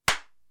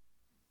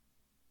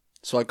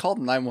So I called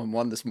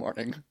 911 this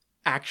morning.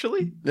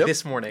 Actually? Yep.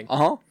 This morning?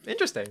 Uh-huh.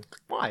 Interesting.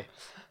 Why?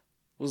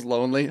 Was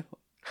lonely.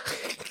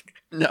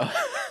 No.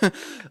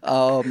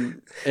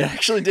 It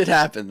actually did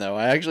happen, though.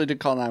 I actually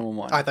did call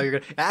 911. I thought you were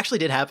gonna... It actually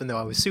did happen, though.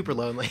 I was super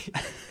lonely.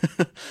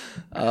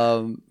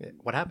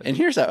 What happened? And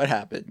here's how it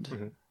happened.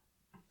 Mm-hmm.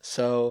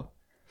 So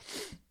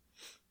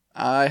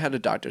I had a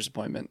doctor's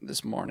appointment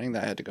this morning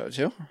that I had to go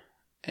to.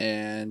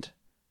 And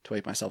to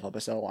wake myself up, I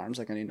set alarms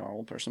like any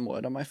normal person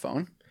would on my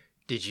phone.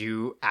 Did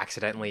you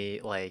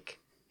accidentally, like,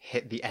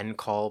 hit the end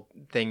call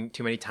thing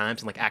too many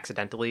times and, like,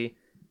 accidentally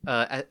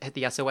hit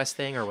the SOS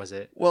thing, or was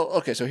it? Well,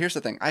 okay, so here's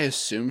the thing. I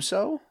assume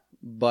so,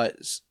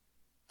 but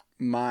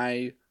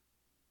my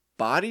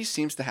body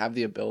seems to have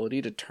the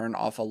ability to turn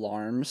off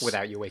alarms.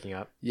 Without you waking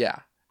up? Yeah.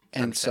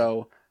 And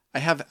so I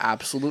have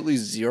absolutely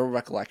zero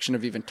recollection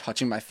of even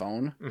touching my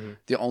phone. Mm-hmm.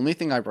 The only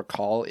thing I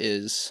recall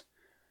is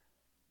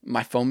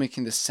my phone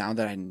making this sound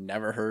that I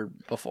never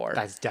heard before.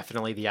 That's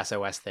definitely the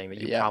SOS thing that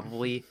you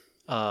probably...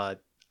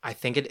 I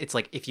think it's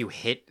like if you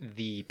hit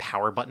the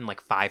power button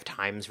like 5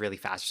 times really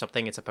fast or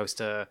something, it's supposed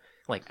to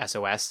like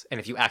SOS. And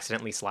if you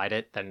accidentally slide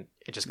it, then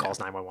it just calls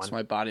 911. So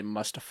my body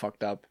must have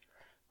fucked up.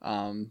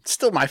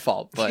 Still my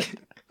fault, but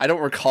I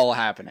don't recall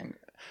happening.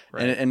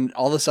 Right. And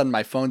all of a sudden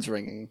my phone's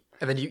ringing.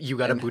 And then you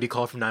got a booty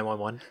call from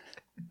 911?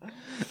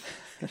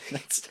 I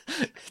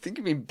think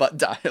you mean butt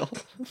dial.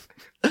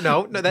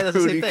 No, that's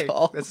the same thing.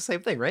 Call. That's the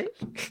same thing, right?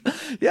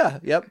 Yeah,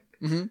 yep.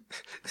 Mm-hmm.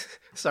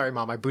 Sorry,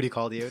 Mom, I booty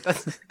called you.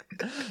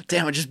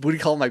 Damn, I just booty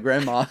called my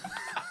grandma.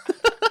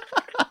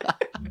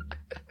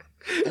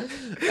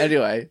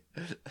 Anyway,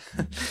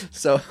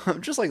 so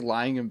I'm just like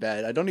lying in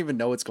bed. I don't even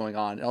know what's going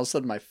on. And all of a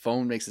sudden my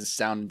phone makes a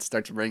sound and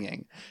starts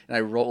ringing. And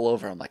I roll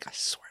over. I'm like, I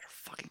swear to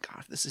fucking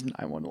God, this is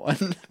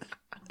 911.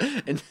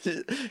 and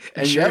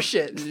sure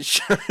shit.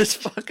 Sure as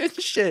fucking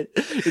shit.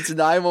 It's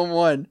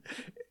 911.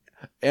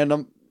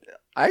 And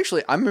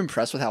I'm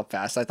impressed with how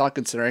fast I thought,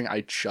 considering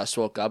I just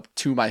woke up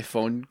to my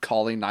phone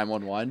calling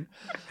 911.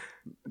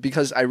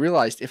 Because I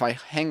realized if I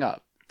hang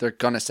up, they're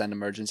going to send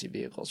emergency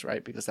vehicles,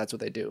 right? Because that's what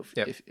they do.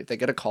 Yep. If they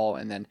get a call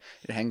and then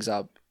it hangs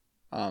up,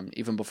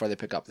 even before they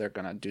pick up, they're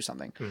going to do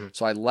something. Mm-hmm.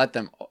 So I let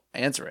them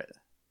answer it.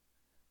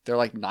 They're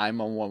like,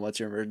 911, what's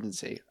your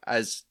emergency?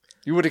 As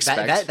you would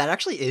expect. That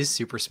actually is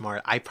super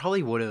smart. I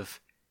probably would have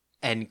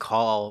end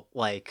call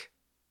like,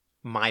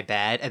 my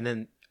bad. And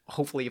then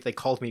hopefully if they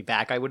called me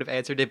back, I would have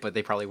answered it, but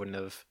they probably wouldn't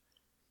have.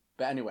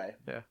 But anyway.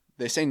 Yeah.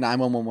 They say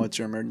 911, what's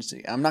your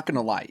emergency? I'm not going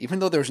to lie. Even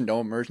though there's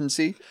no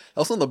emergency,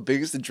 that's one of the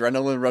biggest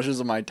adrenaline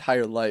rushes of my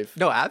entire life.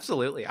 No,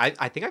 absolutely.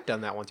 I think I've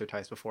done that once or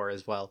twice before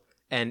as well.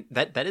 And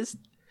that is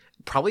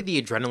probably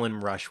the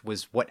adrenaline rush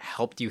was what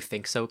helped you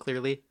think so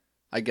clearly.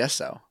 I guess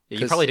so. Yeah,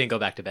 you probably didn't go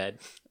back to bed.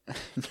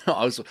 No,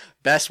 I was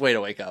best way to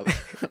wake up.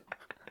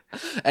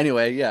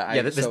 Anyway, yeah.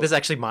 This is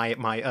actually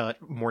my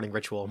morning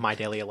ritual, my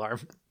daily alarm.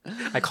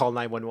 I call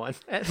 911.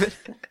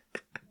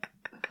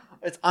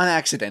 It's on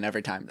accident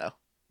every time, though.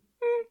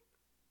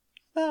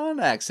 On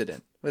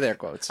accident, with air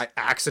quotes. I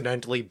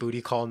accidentally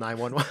booty call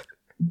 911.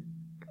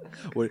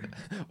 What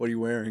are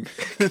you wearing?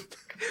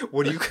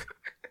 What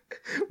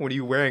are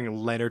you wearing,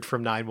 Leonard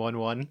from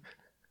 911?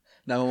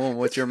 911,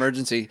 what's your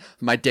emergency?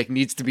 My dick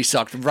needs to be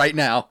sucked right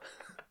now.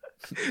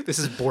 This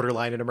is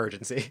borderline an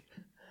emergency.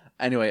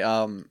 Anyway,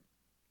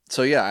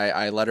 so yeah,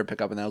 I let her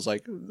pick up, and I was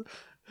like,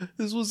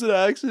 "This was an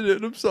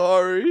accident. I'm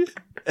sorry."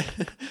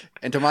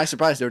 And to my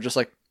surprise, they were just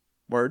like,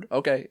 "Word,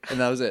 okay," and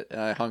that was it.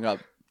 And I hung up.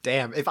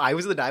 Damn, if I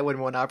was the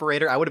 911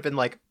 operator, I would have been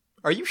like,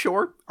 are you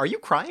sure? Are you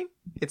crying?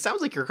 It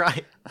sounds like you're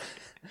crying.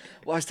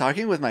 Well, I was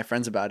talking with my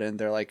friends about it, and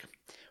they're like,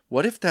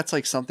 what if that's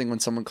like something when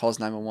someone calls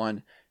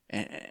 911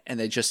 and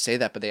they just say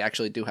that, but they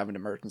actually do have an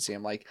emergency?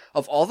 I'm like,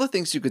 of all the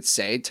things you could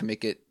say to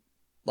make it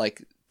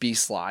like be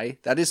sly,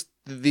 that is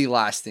the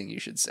last thing you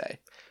should say.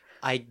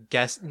 I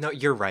guess, no,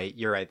 you're right.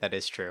 That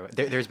is true.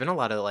 There's been a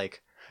lot of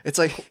like, It's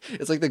like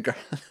the girl,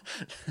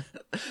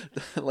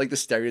 like the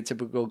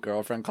stereotypical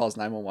girlfriend calls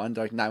 911.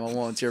 They're like,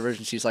 911, what's your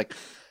version? She's like,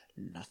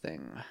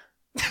 nothing.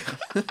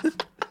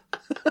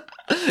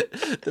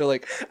 They're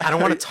like, I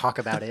don't want to talk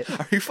about it.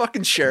 Are you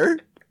fucking sure?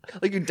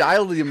 Like, you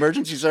dialed the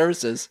emergency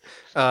services.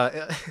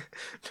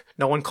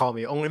 No one call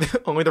me. Only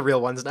the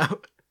real ones now.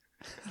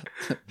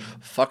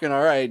 Fucking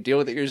all right. Deal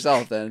with it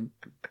yourself then.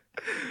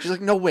 She's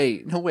like, no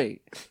wait.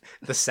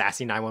 The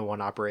sassy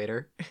 911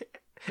 operator.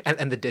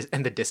 And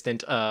the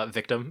distant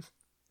victim.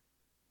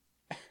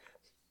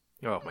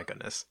 Oh my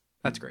goodness,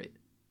 that's great.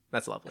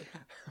 That's lovely.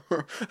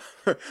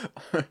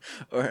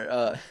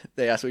 or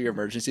they ask what your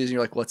emergency is, and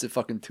you're like, "What's it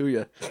fucking to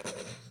you?"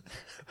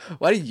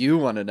 Why do you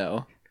want to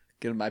know?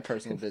 Get in my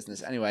personal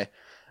business. Anyway,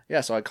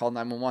 yeah. So I called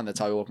 911. That's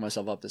how I woke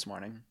myself up this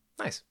morning.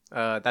 Nice.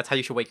 That's how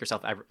you should wake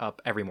yourself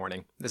up every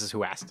morning. This is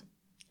Who Asked.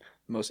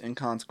 The most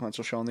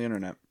inconsequential show on the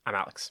internet. I'm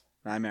Alex.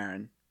 I'm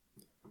Aaron.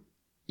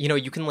 You know,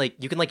 you can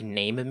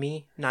name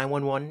me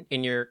 911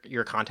 in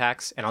your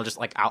contacts, and I'll just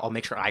like I'll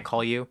make sure I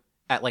call you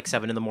at like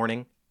 7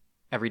 a.m.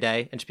 every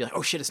day, and just be like,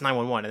 oh shit, it's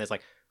 911, and it's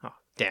like, oh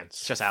damn,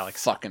 it's just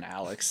Alex. Fucking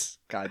Alex.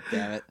 God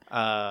damn it.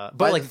 But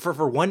like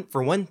for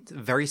one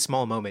very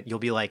small moment, you'll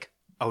be like,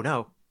 oh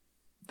no,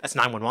 That's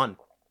 911.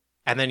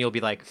 And then you'll be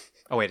like,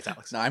 oh wait, it's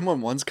Alex.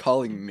 911's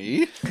calling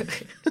me?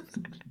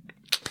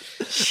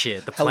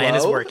 Shit, the plan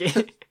is Hello?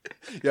 working.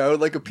 Yeah, I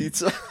would like a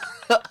pizza.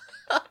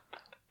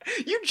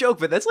 You joke,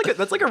 but that's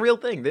like a real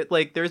thing. That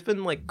like there's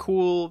been like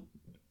cool,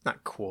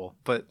 not cool,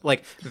 but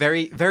like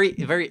very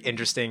very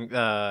interesting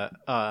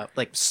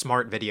like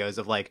smart videos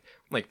of like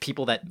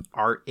people that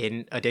are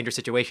in a dangerous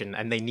situation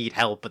and they need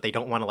help, but they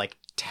don't want to like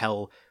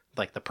tell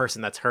like the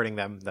person that's hurting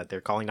them that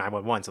they're calling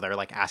 911, so they're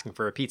like asking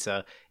for a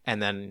pizza,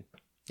 and then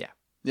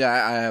Yeah,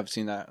 I have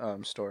seen that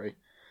story.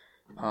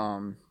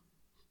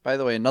 By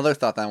the way, another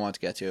thought that I wanted to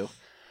get to,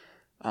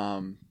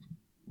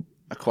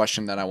 a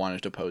question that I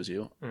wanted to pose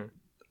you.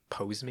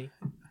 pose me.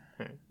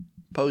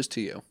 Pose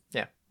to you.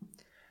 Yeah.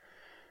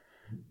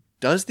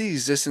 Does the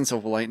existence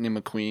of Lightning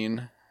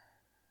McQueen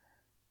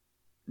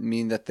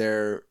mean that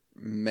there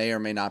may or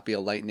may not be a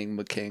Lightning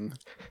McKing?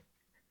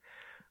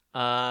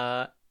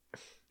 I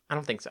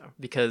don't think so,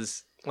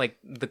 because like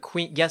the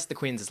queen, yes, the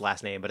queen's his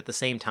last name, but at the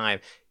same time,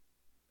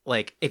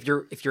 like if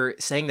you're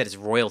saying that it's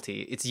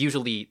royalty, it's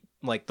usually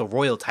like the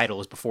royal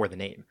title is before the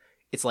name.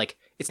 It's like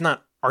it's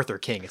not Arthur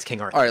King, it's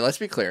King Arthur. All right, let's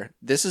be clear.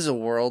 This is a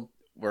world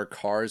where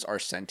cars are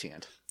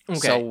sentient. Okay.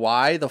 So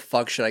why the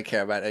fuck should I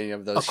care about any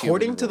of those?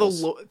 According to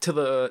rules? to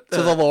the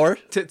lore,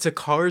 to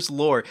Cars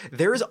lore,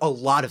 there is a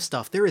lot of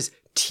stuff. There is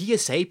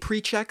TSA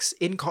pre-checks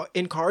in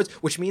Cars,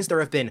 which means there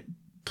have been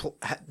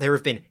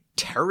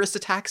terrorist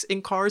attacks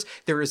in Cars.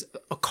 There is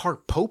a car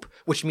pope,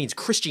 which means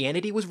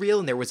Christianity was real,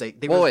 and there was a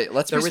wait,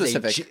 let's be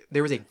specific.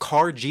 There was a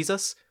car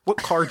Jesus. What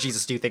car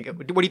Jesus do you think?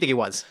 What do you think he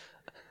was?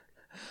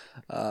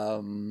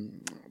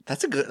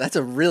 That's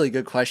a really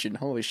good question.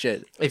 Holy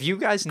shit. If you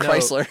guys know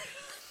Chrysler.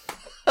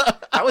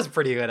 That was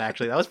pretty good,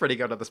 actually. That was pretty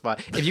good on the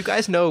spot. If you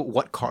guys know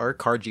what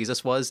car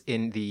Jesus was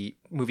in the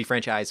movie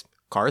franchise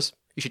Cars,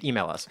 you should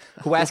email us.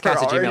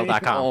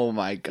 whoaskcast@gmail.com. Oh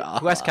my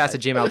god.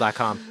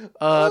 whoaskcast@gmail.com.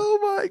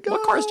 Oh my god.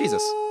 What car is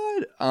Jesus?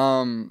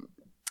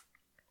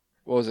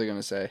 What was I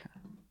gonna say?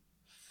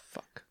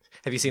 Fuck.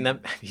 Have you seen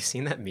that? Have you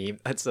seen that meme?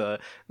 That's the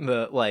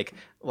like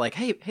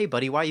hey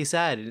buddy, why are you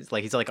sad? And it's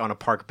like he's like on a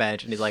park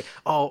bench and he's like,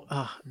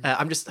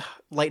 I'm just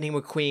Lightning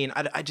McQueen.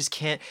 I just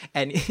can't.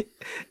 And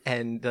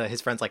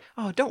his friend's like,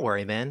 oh, don't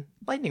worry, man.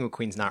 Lightning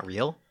McQueen's not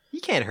real. He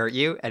can't hurt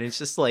you. And it's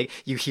just like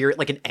you hear it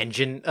like an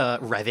engine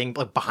revving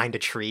like behind a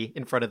tree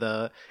in front of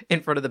the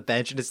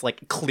bench, and it's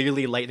like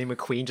clearly Lightning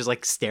McQueen just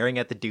like staring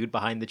at the dude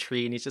behind the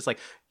tree, and he's just like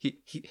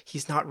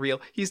he's not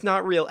real. He's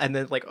not real. And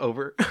then like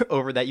over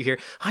that you hear,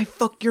 I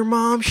fucked your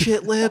mom,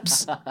 shit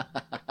lips.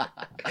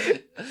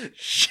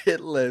 Shit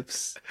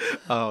lips.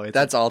 Oh,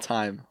 that's all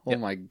time. Oh yeah.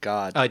 my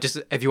god. Just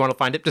if you want to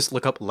find it, just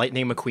look up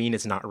Lightning McQueen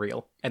is not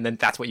real, and then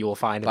that's what you will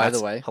find. And By that's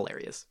the way,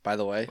 hilarious. By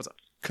the way, what's up?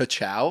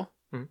 Ka-chow.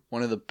 Mm-hmm.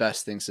 One of the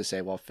best things to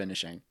say while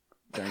finishing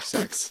during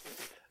sex.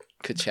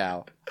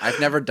 Ka-chow. I've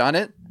never done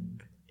it,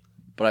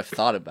 but I've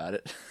thought about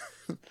it.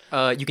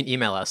 You can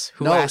email us.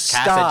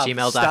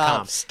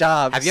 whoaskcast@gmail.com.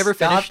 Stop. Have you ever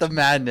finished the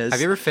madness? Have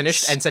you ever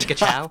finished and said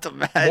ka-chow?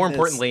 More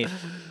importantly,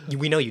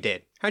 we know you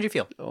did. How'd you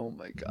feel? Oh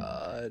my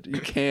god.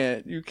 You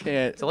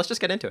can't. So let's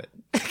just get into it.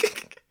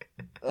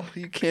 Oh,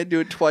 you can't do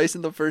it twice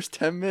in the first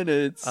 10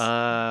 minutes.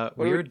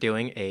 We're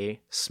doing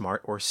a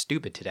smart or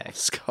stupid today.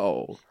 Let's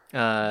go.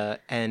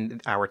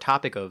 And our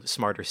topic of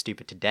smart or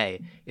stupid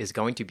today is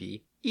going to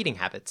be eating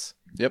habits.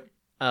 Yep.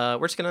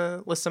 We're just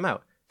gonna list some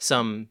out.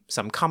 Some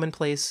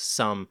commonplace,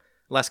 some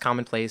less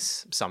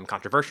commonplace, some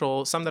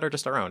controversial, some that are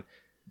just our own.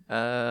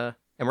 And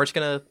we're just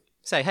gonna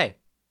say, hey,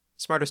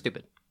 smart or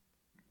stupid.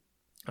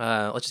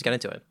 Let's just get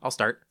into it. I'll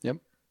start. Yep.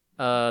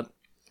 A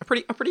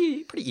pretty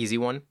easy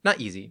one. Not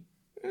easy.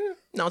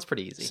 No, it's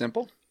pretty easy.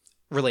 Simple.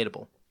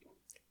 Relatable.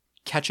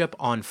 Ketchup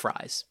on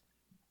fries.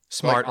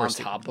 Smart like or on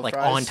stupid. top of like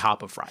fries? on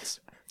top of fries.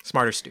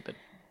 Smart or stupid.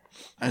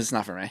 It's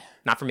not for me.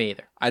 Not for me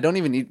either. I don't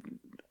even eat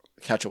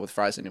ketchup with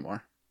fries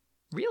anymore.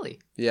 Really?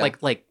 Yeah.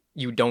 Like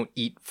you don't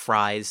eat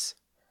fries,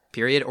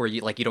 period, or you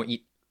don't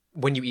eat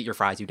when you eat your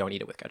fries, you don't eat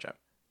it with ketchup.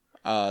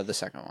 The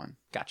second one.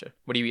 Gotcha.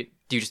 What do you eat?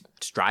 Do you just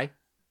dry?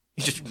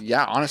 You just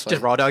Yeah, honestly.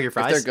 just raw dog your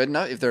fries? If they're good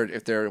enough,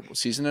 if they're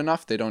seasoned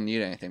enough, they don't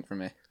need anything from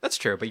me. That's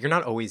true, but you're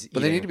not always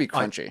But they need to be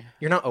crunchy.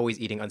 You're not always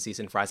eating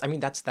unseasoned fries. I mean,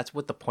 that's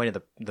what the point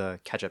of the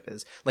ketchup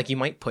is. Like you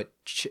might put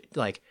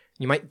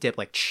you might dip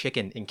like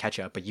chicken in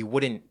ketchup, but you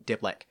wouldn't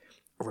dip like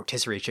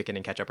rotisserie chicken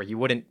in ketchup, or you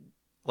wouldn't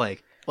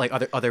like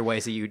other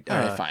ways that you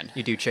Alright, fine.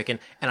 you do chicken.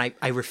 And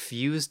I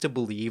refuse to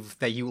believe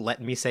that you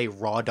let me say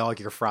raw dog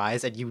your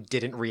fries and you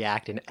didn't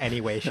react in any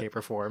way, shape,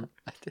 or form.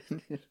 I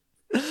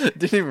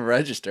didn't even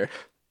register.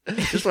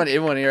 Just went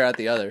in one ear out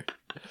the other.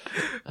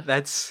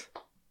 That's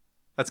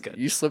good.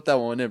 You slipped that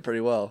one in pretty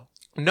well.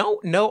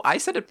 No, I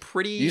said it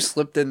pretty. You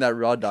slipped in that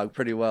raw dog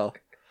pretty well.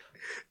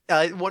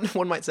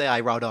 One might say I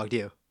raw dogged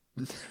you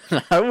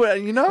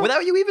You know?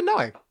 without you even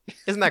knowing.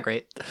 Isn't that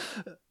great?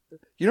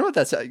 You know what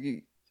that's... Are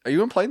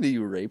you implying that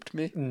you raped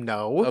me?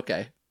 No.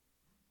 Okay.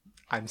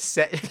 I'm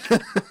set.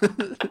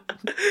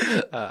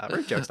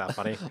 Rape joke's not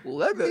funny.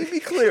 Let me be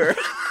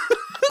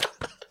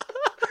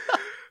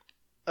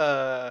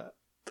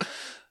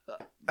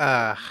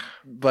Uh,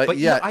 But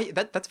you know, yeah,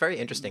 that's very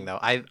interesting though.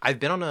 I've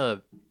been on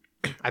a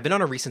I've been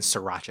on a recent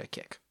sriracha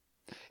kick.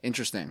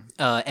 interesting.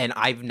 And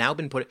I've now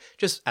been putting,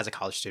 just as a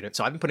college student,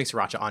 so I've been putting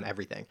sriracha on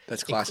everything,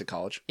 That's classic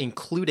college.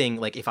 including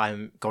like if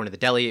I'm going to the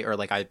deli or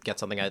like I get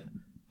something at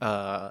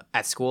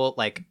school.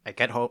 Like I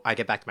get home, I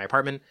get back to my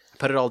apartment,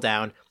 put it all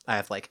down. I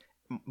have like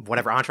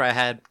whatever entree I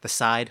had, the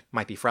side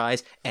might be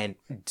fries, and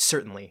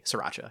certainly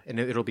sriracha, and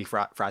it'll be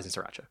fries and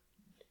sriracha.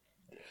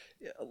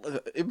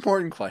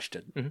 Important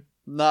question. Mhm.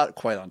 Not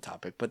quite on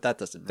topic, but that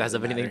doesn't. Does it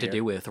have really anything matter to here.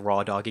 do with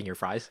raw dogging your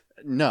fries?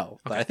 No,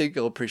 but Okay. I think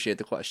you'll appreciate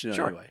the question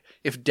Sure. anyway.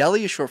 If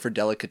deli is short for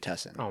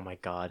delicatessen, Oh my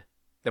god!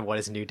 Then what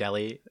is New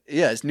Delhi?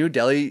 yeah, is New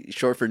Deli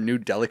short for New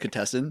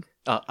Delicatessen?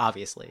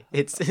 Obviously,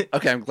 it's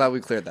Okay, I'm glad we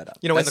cleared that up.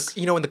 in That's-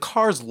 the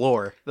car's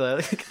lore.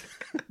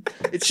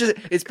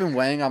 it's been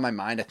weighing on my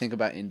mind. I think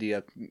about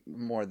India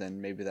more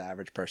than maybe the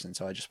average person,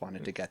 so I just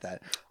wanted to get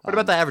that. What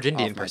about the average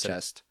Indian off my person?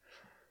 chest.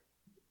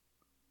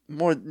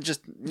 More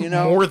just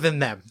More than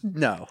them.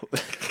 no.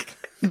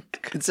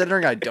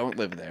 Considering I don't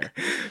live there.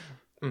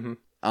 Mhm.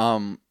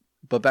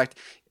 But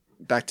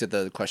back to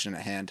the question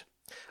at hand.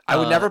 I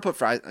would never put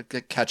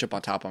ketchup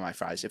on top of my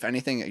fries. If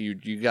anything,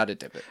 you got to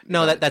dip it.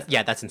 No,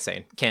 that's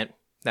insane. Can't.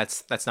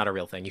 That's not a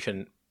real thing. You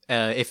shouldn't.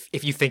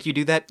 If you think you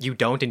do that, you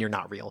don't, and you're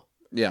not real.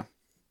 Yeah.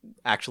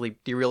 Actually,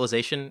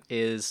 derealization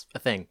is a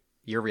thing.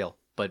 You're real,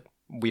 but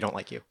we don't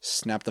like you.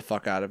 Snap the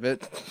fuck out of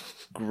it.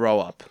 Grow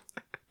up.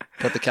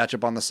 Put the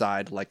ketchup on the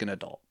side like an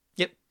adult.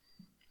 Yep.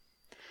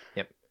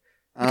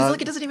 Because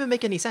like it doesn't even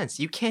make any sense.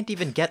 You can't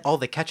even get all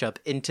the ketchup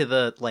into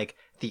the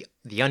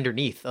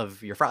underneath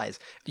of your fries.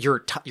 Your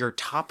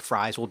top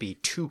fries will be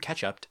too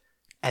ketchuped,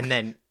 and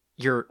then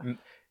the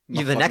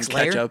next fucking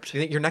layer,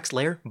 ketchuped. your next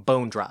layer,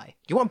 bone dry.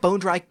 You want bone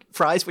dry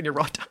fries when you're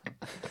raw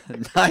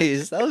done?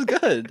 Nice. That was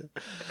good.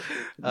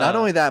 Not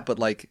only that, but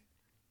like,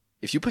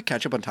 if you put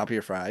ketchup on top of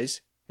your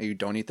fries and you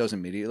don't eat those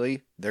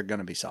immediately, they're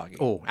gonna be soggy.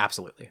 Oh,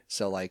 absolutely.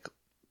 So like,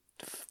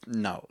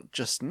 no. So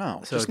Just the,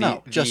 no.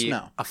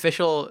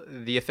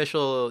 The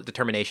official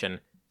determination: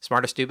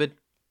 smart or stupid,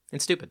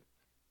 and stupid.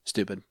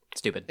 Stupid.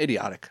 Stupid.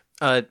 Idiotic.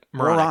 Moronic.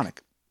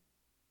 Moronic.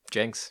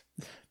 Jinx.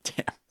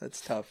 Damn, that's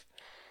tough.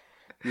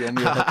 You owe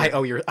me a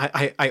hooker.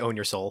 I own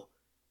your soul.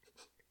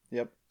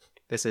 Yep.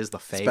 This is the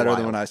It's Fey better Wild.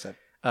 than what I said.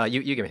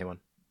 You give me one.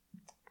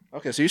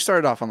 Okay, so you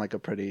started off on like a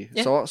pretty.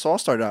 Yeah. So I'll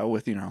start out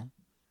with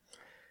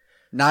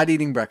not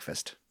eating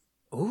breakfast.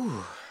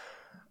 Ooh.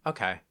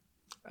 Okay.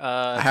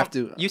 I have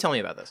to. You tell me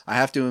about this. I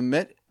have to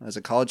admit, as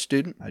a college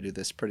student, I do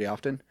this pretty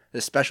often,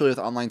 especially with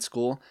online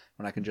school,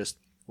 when I can just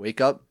wake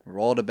up,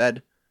 roll to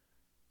bed,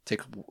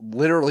 take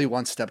literally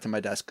one step to my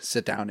desk,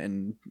 sit down,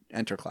 and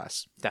enter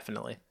class.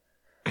 Definitely.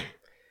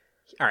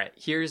 All right.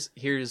 Here's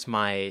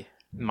my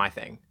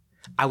thing.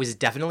 I was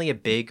definitely a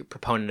big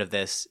proponent of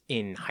this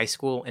in high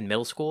school and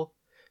middle school,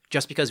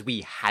 just because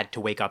we had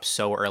to wake up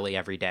so early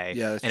every day,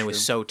 Yeah, that's and it was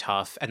true. so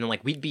tough. And then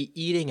like we'd be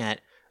eating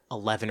at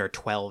 11 or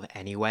 12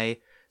 anyway.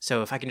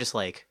 So if I can just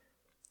like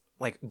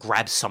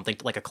grab something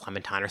like a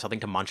clementine or something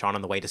to munch on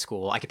the way to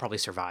school, I could probably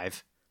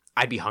survive.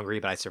 I'd be hungry,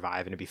 but I'd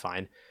survive and it'd be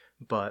fine.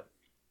 But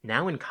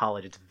now in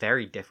college, it's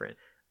very different.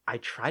 I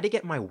try to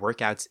get my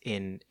workouts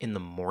in the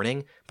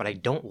morning, but I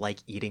don't like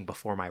eating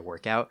before my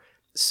workout.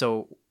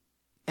 So,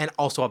 and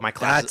also my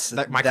classes.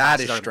 That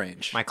classes is are,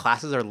 strange. My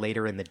classes are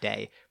later in the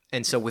day,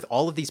 and so with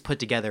all of these put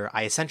together,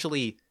 I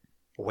essentially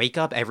wake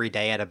up every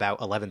day at about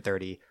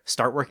 11:30,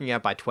 start working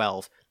out by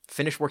 12,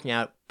 finish working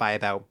out by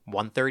about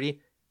 1:30,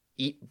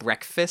 eat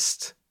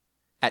breakfast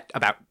at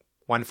about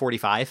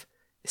 1:45,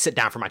 sit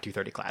down for my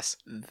 2:30 class.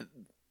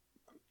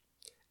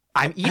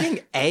 I'm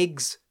eating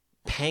eggs,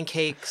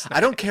 pancakes. I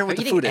don't care what I'm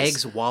the eating food eggs,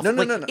 is. waffles.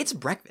 No. It's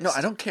breakfast. No,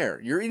 I don't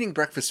care. You're eating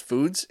breakfast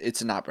foods.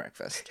 It's not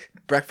breakfast.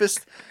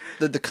 Breakfast,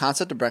 the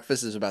concept of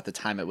breakfast is about the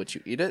time at which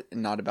you eat it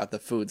and not about the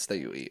foods that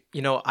you eat.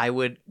 You know, I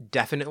would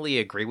definitely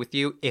agree with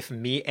you if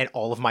me and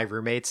all of my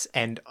roommates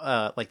and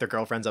like their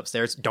girlfriends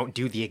upstairs don't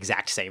do the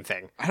exact same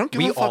thing. I don't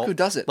give a fuck who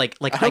does it. Like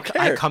I don't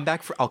care.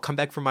 I'll come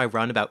back from my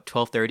run about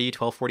 12:30,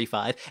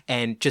 12:45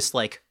 and just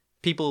like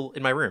people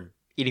in my room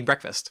eating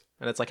breakfast.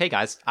 And it's like, "Hey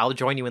guys, I'll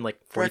join you in like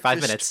 45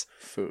 Breakfast minutes."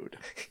 Food.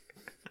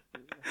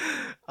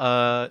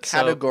 So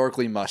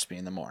Categorically must be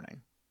in the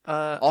morning.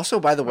 Also,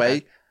 by the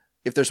way,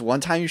 if there's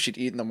one time you should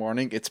eat in the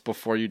morning, it's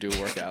before you do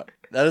a workout.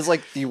 That is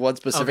like the one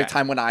specific Okay.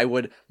 time when I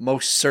would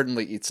most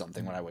certainly eat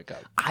something when I wake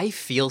up. I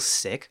feel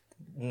sick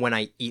when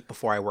I eat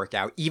before I work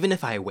out, even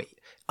if I wait.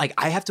 Like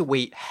I have to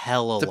wait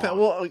hella long.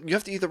 Well, you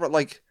have to eat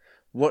like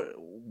what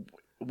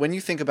when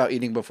you think about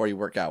eating before you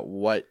work out.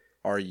 What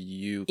are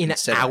you An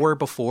considering? hour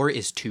before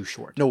is too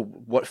short. No,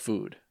 what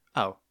food?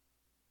 Oh.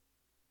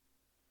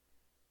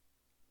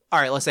 All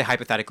right, let's say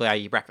hypothetically I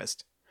eat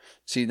breakfast.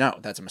 See, no,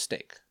 that's a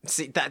mistake.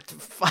 See, that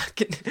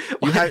fucking...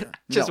 You had-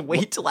 just no,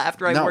 wait till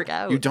after I no, work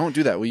out. you don't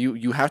do that. Well,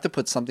 you have to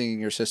put something in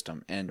your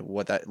system, and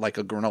what that like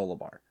a granola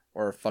bar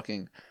or a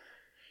fucking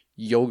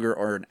yogurt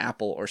or an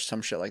apple or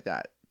some shit like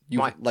that. You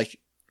Why? like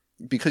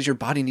because your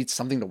body needs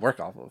something to work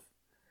off of.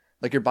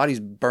 Like your body's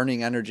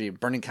burning energy,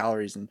 burning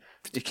calories, and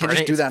you can't burning-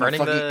 just do it's that on a burning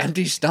fucking the-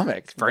 empty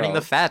stomach. Burning bro.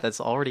 the fat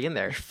that's already in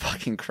there. You're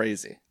fucking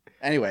crazy.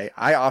 Anyway,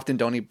 I often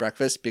don't eat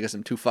breakfast because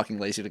I'm too fucking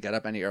lazy to get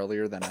up any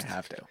earlier than I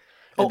have to.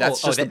 And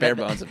that's just the bare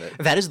bones of it.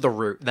 That is the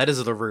root. That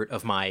is the root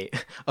of my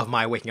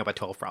waking up at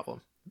 12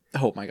 problem.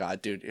 Oh my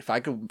god, dude! If I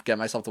could get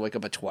myself to wake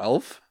up at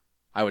 12,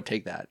 I would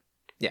take that.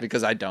 Yeah.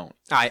 Because I don't.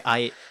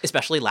 I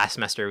especially last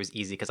semester it was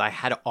easy because I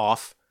had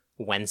off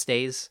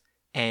Wednesdays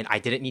and I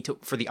didn't need to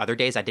for the other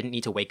days I didn't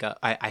need to wake up.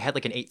 I had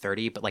like an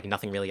 8:30, but like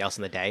nothing really else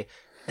in the day.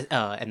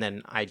 And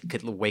then I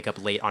could wake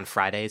up late on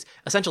Fridays.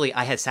 Essentially,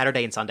 I had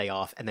Saturday and Sunday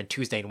off, and then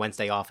Tuesday and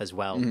Wednesday off as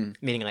well. Mhm.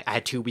 Meaning, like I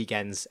had 2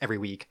 weekends every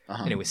week,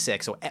 Uh-huh. and it was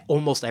 6. So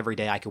almost every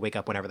day I could wake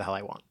up whenever the hell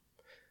I want.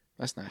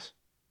 That's nice.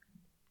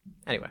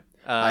 Anyway,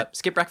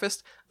 skip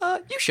breakfast.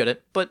 You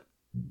shouldn't, but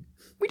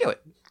we do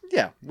it.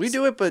 Yeah, we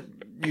do it, but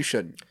you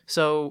shouldn't.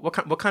 So what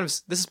kind of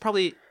this is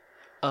probably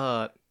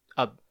a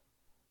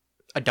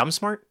dumb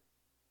smart,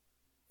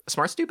 a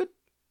smart stupid,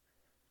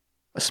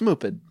 A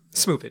smoopid.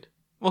 smoopid.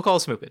 We'll call it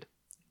smoopid.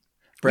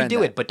 Brand we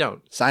do that. it, but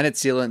don't. Sign it,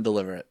 seal it, and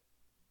deliver it.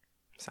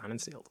 Signed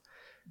and sealed.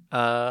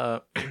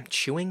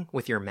 Chewing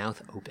with your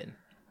mouth open.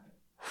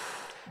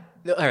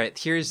 All right,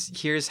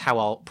 here's how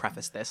I'll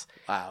preface this.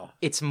 Wow.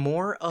 It's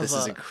more of This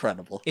is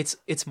incredible.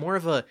 it's more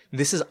of a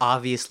this is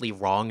obviously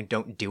wrong,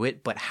 don't do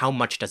it, but how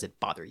much does it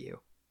bother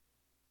you?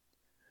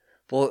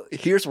 Well,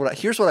 here's what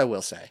I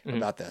will say Mhm.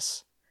 about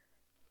this.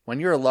 When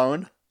you're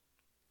alone,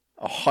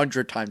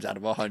 100 times out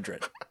of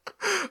 100.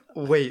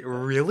 Wait,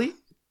 really?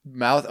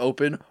 Mouth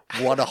open,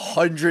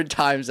 100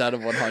 times out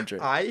of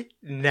 100. I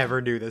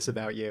never knew this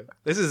about you.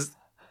 This is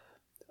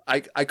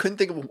I couldn't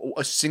think of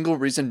a single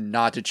reason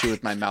not to chew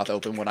with my mouth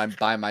open when I'm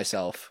by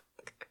myself.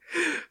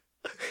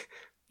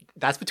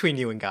 that's between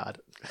you and God.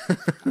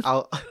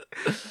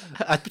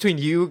 That's between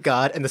you,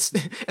 God, and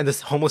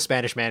this homeless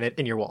Spanish man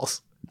in your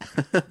walls.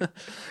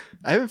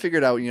 I haven't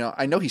figured out,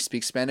 I know he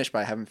speaks Spanish, but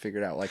I haven't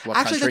figured out like what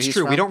Actually, country that's he's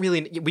true. from. We don't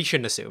really. We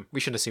shouldn't assume. We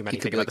shouldn't assume He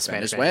anything could be about like the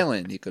Spanish man.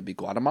 Venezuelan, he could be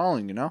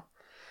Guatemalan,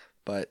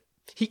 But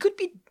He could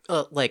be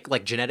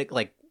like genetic,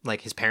 like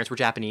his parents were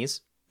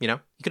Japanese. He could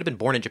have been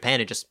born in Japan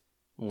and just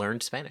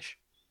learned Spanish.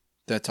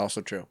 that's also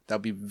true. That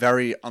would be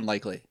very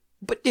unlikely.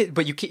 But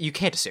you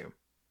can't assume.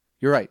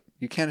 You're right.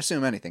 You can't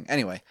assume anything.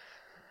 Anyway,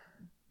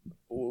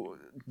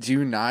 do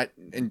you not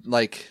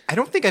like? I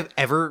don't think I've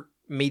ever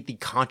made the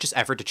conscious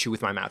effort to chew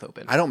with my mouth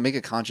open. I don't make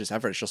a conscious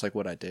effort. It's just like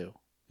what I do.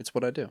 It's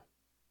what I do.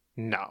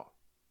 No,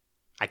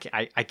 I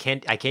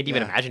can't even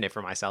Yeah. imagine it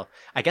for myself.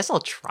 I guess I'll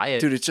try it.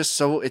 Dude, it just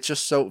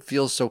so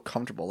feels so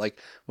comfortable. Like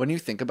when you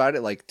think about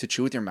it, like to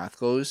chew with your mouth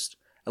closed,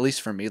 at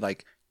least for me,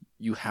 like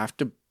you have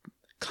to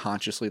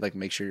consciously like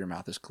make sure your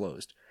mouth is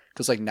closed.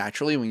 Because like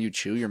naturally when you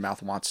chew, your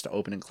mouth wants to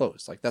open and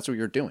close. Like that's what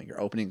you're doing.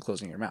 You're opening and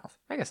closing your mouth.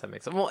 I guess that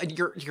makes sense. Well,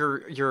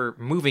 you're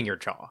moving your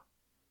jaw.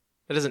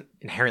 That doesn't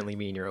inherently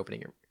mean you're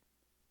opening your.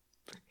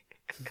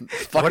 You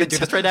want to do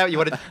this right now? You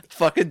want to?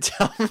 fucking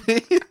tell me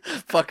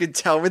fucking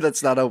tell me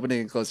that's not opening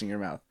and closing your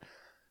mouth.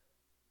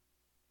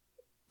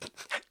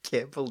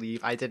 Can't believe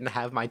I didn't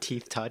have my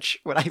teeth touch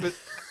when I was.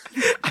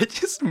 I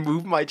just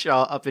moved my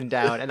jaw up and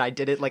down, and I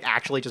didn't like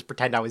actually just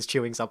pretend I was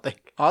chewing something.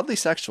 Oddly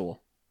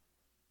sexual.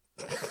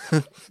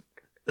 And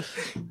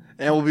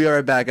we'll be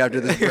right back after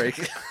this break.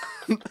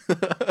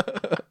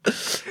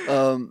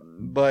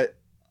 But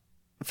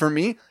for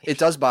me, it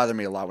does bother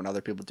me a lot when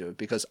other people do it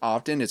because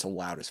often it's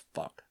loud as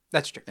fuck.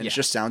 That's true. And Yeah. it's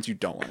just sounds you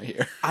don't want to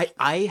hear.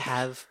 I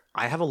have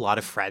a lot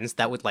of friends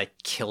that would like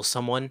kill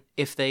someone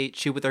if they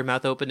chew with their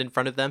mouth open in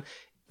front of them.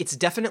 It's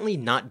definitely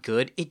not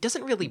good. It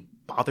doesn't really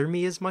bother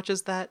me as much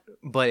as that,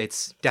 but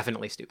it's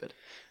definitely stupid.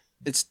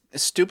 It's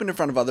stupid in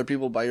front of other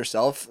people by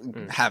yourself.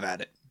 Have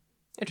at it.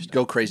 Interesting.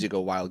 Go crazy, go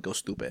wild, go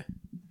stupid.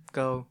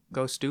 Go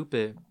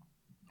stupid.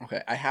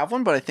 Okay, I have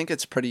one, but I think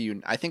it's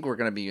pretty. I think we're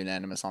gonna be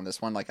unanimous on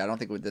this one. Like, I don't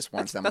think with this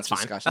warrants that much That's fine.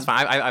 discussion. That's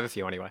fine. I have a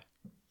few anyway.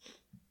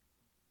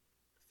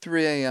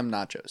 3 a.m.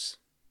 nachos.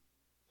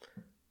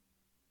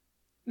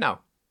 No,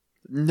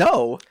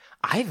 No,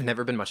 I've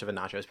never been much of a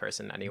nachos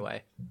person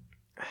anyway.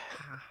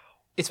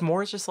 It's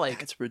more just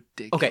like it's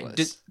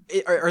ridiculous.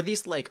 okay. Are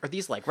these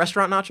like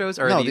restaurant nachos?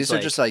 Or No, are these are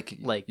just like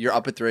like- you're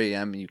up at 3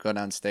 a.m. You go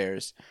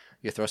downstairs,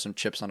 you throw some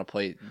chips on a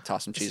plate,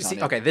 toss some cheese on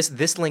it. Okay,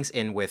 this links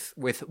in with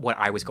what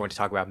I was going to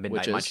talk about,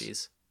 midnight Which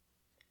is-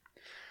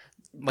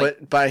 munchies.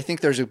 Like, But I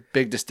think there's a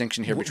big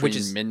distinction here Which between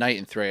is- midnight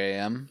and 3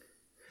 a.m.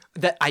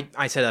 that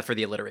I said that for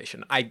the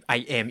alliteration. I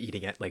am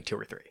eating at like 2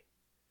 or 3.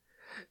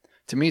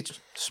 To me, it's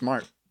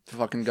smart.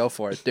 Fucking go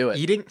for it. Do it.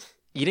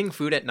 Eating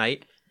food at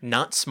night,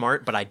 not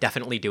smart, but I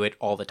definitely do it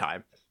all the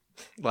time.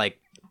 Like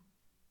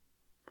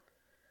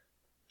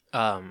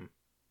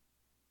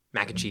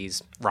mac and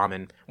cheese,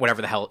 ramen,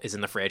 whatever the hell is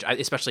in the fridge.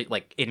 Especially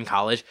like in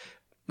college,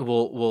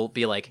 we'll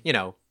be like,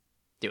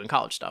 doing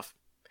college stuff.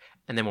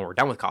 And then when we're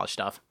done with college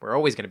stuff, we're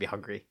always going to be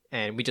hungry,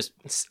 and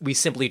we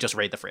simply just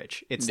raid the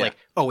fridge. It's Yeah. like,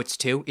 oh, it's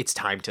 2, it's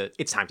time to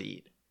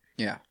eat.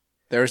 Yeah.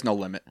 There is no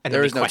limit. And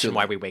There then is we no question too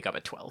why limit. we wake up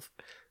at 12.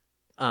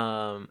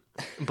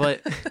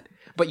 But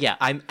but yeah,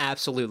 I'm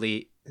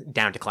absolutely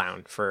down to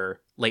clown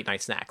for late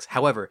night snacks.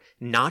 However,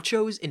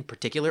 nachos in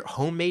particular,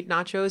 homemade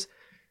nachos,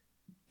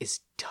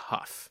 is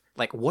tough.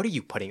 Like, what are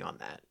you putting on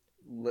that?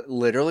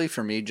 Literally,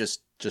 for me,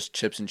 just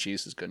chips and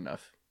cheese is good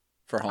enough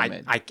for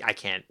homemade. I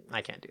can't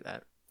do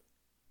that.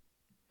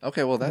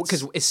 Okay, well that's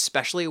because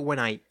especially when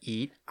I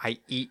eat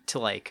to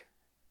like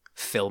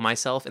fill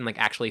myself and like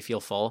actually feel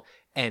full,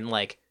 and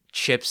like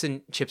chips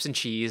and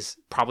cheese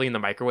probably in the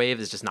microwave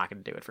is just not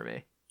going to do it for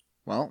me.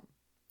 Well,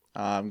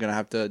 I'm gonna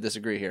have to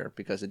disagree here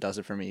because it does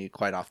it for me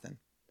quite often.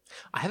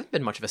 I haven't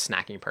been much of a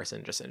snacking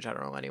person just in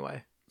general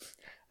anyway.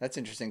 That's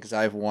interesting because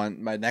I have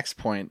one. My next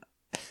point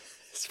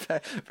is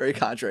very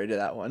contrary to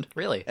that one.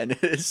 Really? And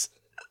it is,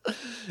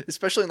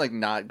 especially like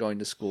not going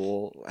to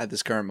school at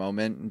this current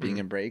moment and being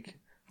in break.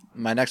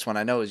 My next one,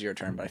 I know is your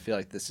turn, but I feel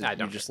like this is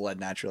you just led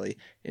naturally.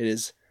 It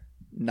is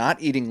not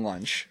eating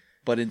lunch,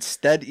 but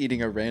instead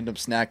eating a random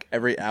snack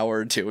every hour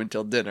or two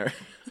until dinner.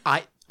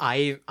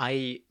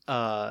 I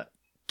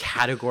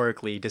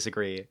categorically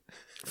disagree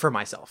for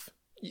myself.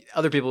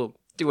 Other people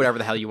do whatever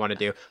the hell you want to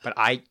do, but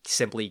I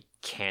simply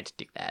can't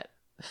do that.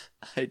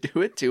 I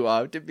do it too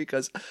often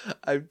because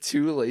I'm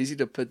too lazy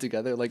to put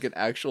together like an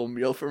actual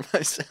meal for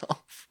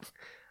myself.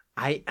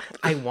 I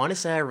want to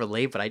say I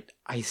relate, but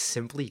I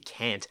simply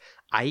can't.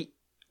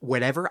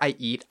 Whatever I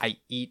eat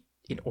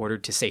in order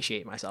to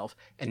satiate myself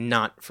and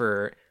not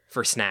for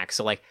snacks.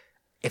 So like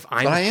if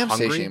I'm but I am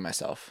hungry, satiating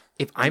myself.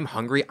 If I'm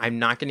hungry, I'm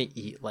not going to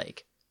eat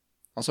like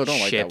also don't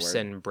like that chips word.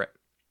 and bread.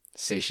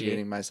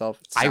 Satiating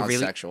myself. It sounds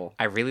sexual.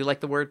 I really like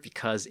the word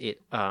because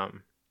it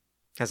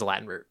has a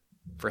Latin root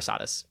for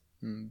satis.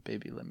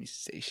 Baby, let me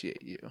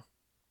satiate you.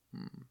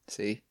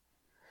 See?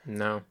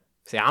 No.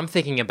 See, I'm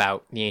thinking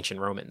about the ancient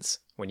Romans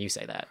when you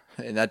say that.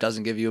 And that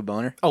doesn't give you a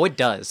boner? Oh, it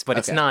does, but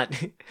it's not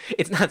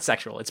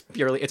sexual. It's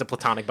a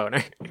platonic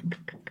boner.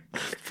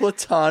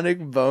 Platonic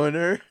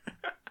boner?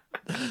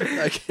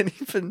 I can't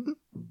even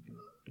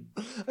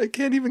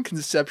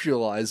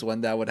conceptualize when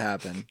that would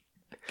happen.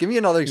 Give me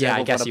another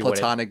example of when a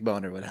platonic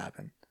boner would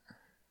happen.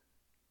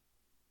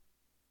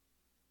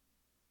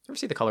 Ever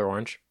see The Color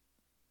Orange?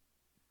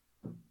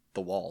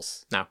 The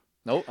Walls. No.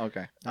 Nope.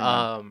 Okay.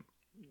 The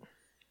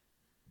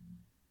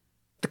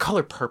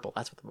Color Purple.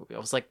 That's what the movie. I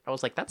was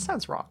like, that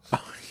sounds wrong. Are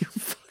you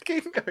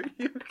fucking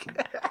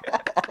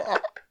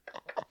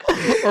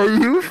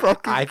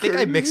I think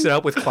I mixed it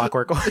up with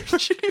Clockwork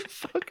Orange.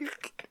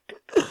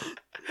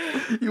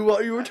 You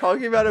were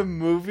talking about a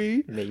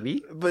movie?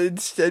 Maybe. But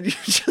instead you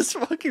just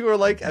fucking were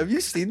like, have you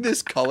seen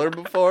this color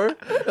before?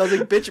 And I was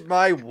like, bitch,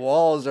 my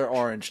walls are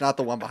orange. Not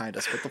the one behind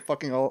us, but the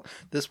fucking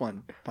this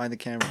one behind the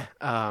camera.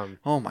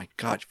 Oh my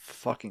god,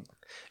 fucking.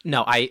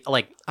 No, I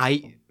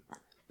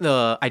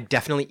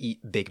definitely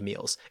eat big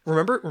meals.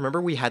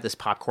 Remember we had this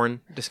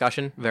popcorn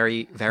discussion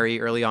very, very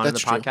early on in the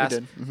podcast? True,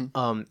 we did.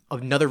 Mm-hmm.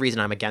 Another reason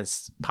I'm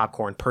against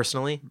popcorn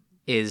personally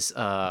is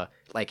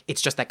like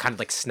it's just that kind of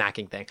like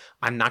snacking thing.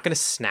 I'm not gonna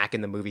snack in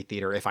the movie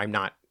theater if I'm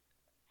not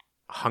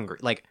hungry.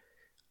 Like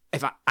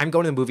if I'm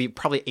going to the movie,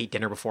 probably ate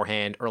dinner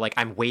beforehand, or like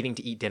I'm waiting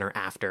to eat dinner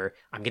after.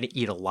 I'm gonna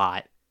eat a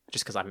lot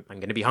just because I'm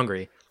gonna be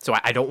hungry. So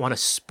I don't want to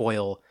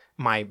spoil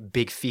my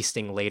big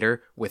feasting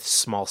later with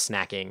small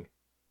snacking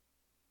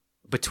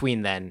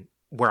between then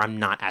where I'm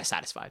not as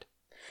satisfied.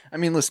 I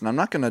mean, listen, I'm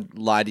not gonna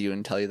lie to you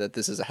and tell you that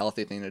this is a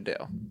healthy thing to do.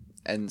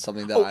 And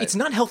something that it's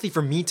not healthy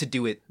for me to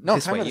do it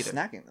this way either.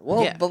 Snacking.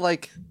 Well, yeah. But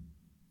like,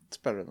 it's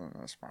better than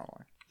a smart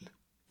one.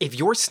 If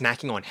you're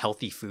snacking on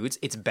healthy foods,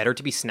 it's better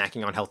to be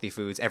snacking on healthy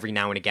foods every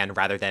now and again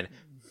rather than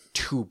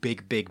 2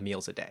 big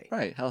meals a day.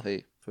 Right,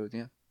 healthy food,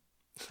 yeah.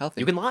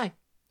 Healthy. You can lie.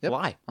 Yep.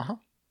 Lie. Uh-huh.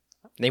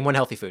 Name one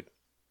healthy food.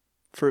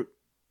 Fruit.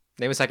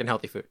 Name a second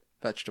healthy food.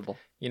 Vegetable.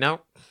 You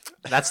know,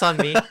 that's on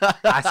me.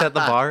 I set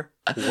the bar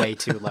way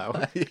too low.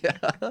 Yeah.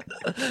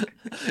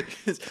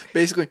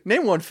 Basically,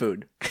 name one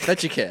food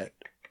that you can't.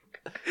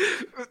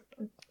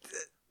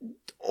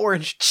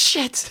 Orange.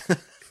 Shit.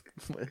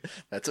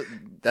 That's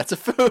a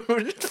food.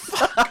 We're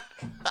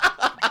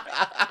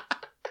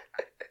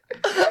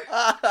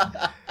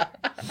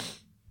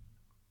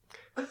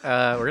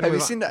gonna. Have you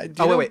seen that?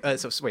 Wait.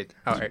 So wait.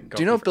 All right. Do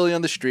you know what Billy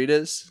on the Street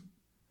is?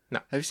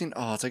 No. Have you seen?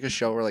 Oh, it's like a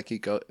show where like he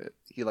goes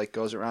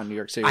around New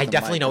York City. I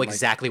definitely know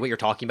exactly what you're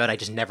talking about. I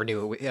just never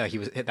knew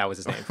that was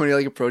his name. When he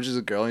like approaches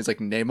a girl, and he's like,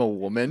 "Name a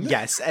woman."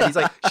 Yes, and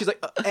she's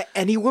like,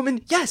 "Any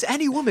woman? Yes,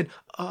 any woman.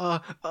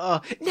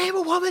 Name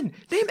a woman.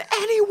 Name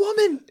any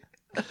woman.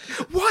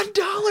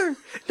 $1.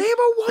 Name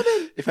a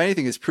woman." If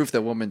anything, it's proof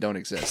that women don't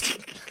exist.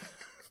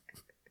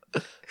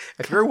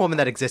 If you're a woman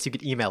that exists, you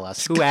can email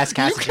us.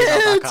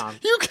 whoaskcast@gmail.com.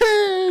 You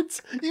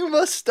can't. You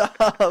must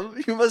stop.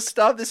 You must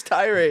stop this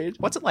tirade.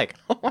 What's it like?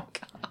 Oh my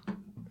god.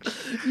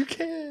 You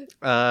can't.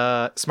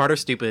 Smart or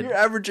stupid. You're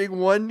averaging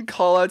one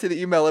call out to the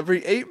email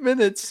every 8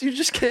 minutes. You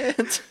just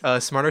can't.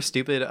 Smart or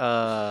stupid.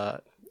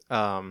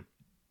 Snacking.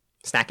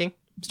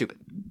 Stupid.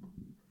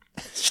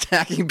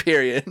 Snacking.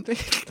 Period.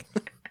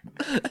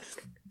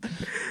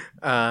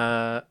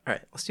 All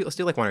right. Let's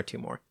do like 1 or 2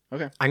 more.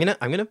 Okay. I'm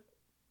gonna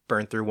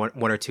burn through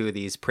one or 2 of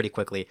these pretty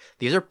quickly.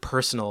 These are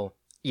personal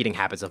eating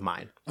habits of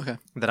mine. Okay.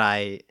 That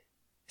I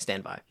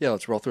stand by. Yeah.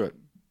 Let's roll through it.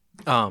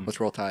 Let's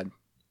roll tide.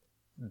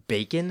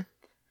 Bacon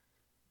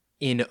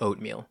in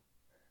oatmeal.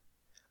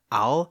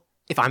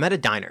 If I'm at a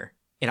diner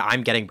and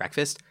I'm getting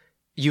breakfast,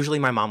 usually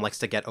my mom likes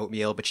to get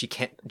oatmeal, but she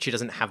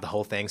doesn't have the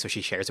whole thing, so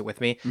she shares it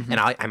with me. Mhm. And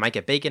I might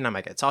get bacon, I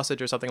might get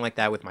sausage or something like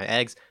that with my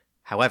eggs.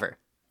 However,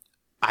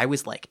 I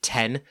was like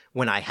 10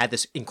 when I had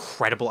this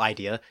incredible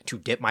idea to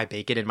dip my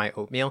bacon in my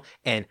oatmeal,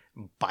 and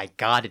by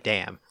god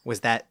damn, was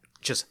that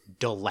just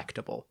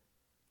delectable.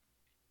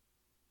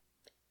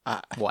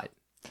 What?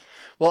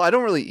 Well, I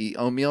don't really eat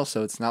oatmeal,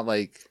 so it's not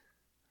like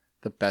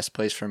the best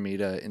place for me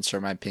to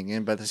insert my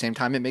opinion, but at the same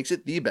time, it makes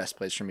it the best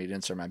place for me to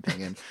insert my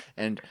opinion,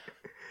 and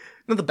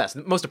Not the best,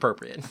 most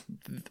appropriate.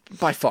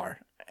 by far.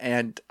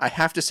 And I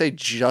have to say,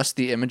 just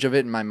the image of it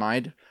in my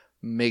mind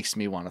makes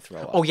me want to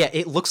throw up. Oh yeah,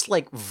 it looks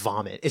like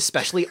vomit,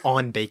 especially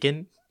on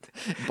bacon.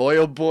 Boy,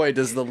 oh boy,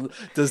 does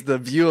the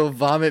view of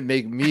vomit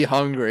make me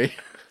hungry.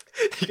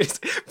 Because,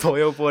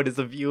 boy, oh boy, does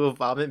the view of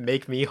vomit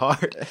make me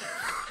hard.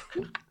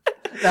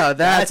 Now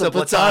that's a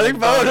platonic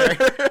boner.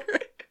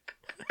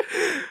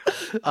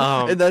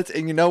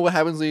 And you know what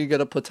happens when you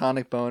get a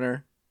platonic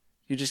boner?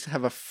 You just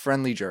have a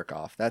friendly jerk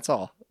off. That's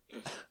all.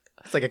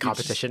 It's like a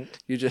competition,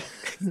 You just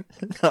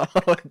no,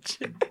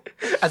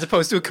 as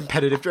opposed to a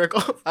competitive jerk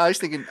off. I was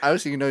thinking,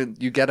 no,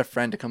 you get a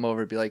friend to come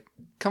over and be like,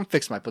 "Come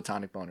fix my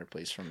platonic boner,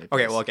 please, for me."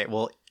 Please. Okay,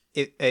 well,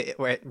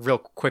 wait, real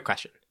quick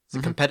question. So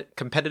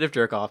competitive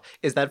jerk off,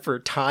 is that for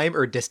time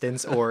or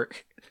distance or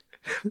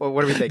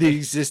what are we thinking? The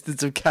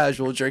existence of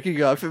casual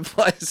jerking off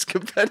implies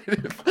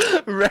competitive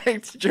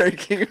ranked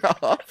jerking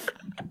off.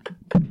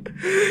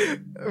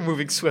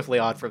 Moving swiftly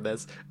on from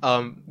this,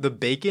 the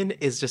bacon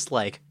is just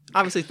like,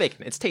 obviously it's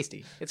bacon. It's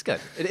tasty. It's good.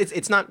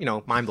 It's not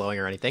mind blowing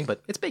or anything,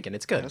 but it's bacon.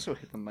 It's I good. also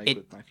hit the mic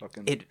with my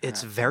fucking.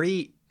 It's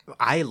very.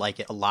 I like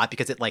it a lot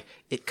because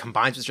it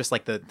combines with just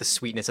like the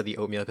sweetness of the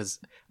oatmeal. Because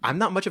I'm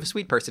not much of a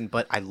sweet person,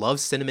 but I love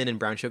cinnamon and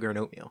brown sugar and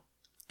oatmeal,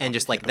 and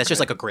just like that's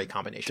just like a great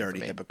combination. Dirty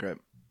for me. hypocrite.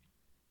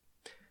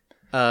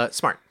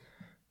 Smart.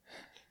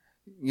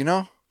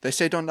 They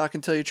say don't knock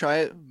until you try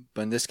it,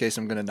 but in this case,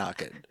 I'm gonna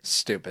knock it.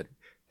 Stupid.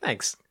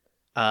 Thanks.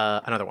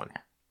 Another one.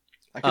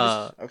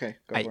 Okay,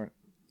 go for it.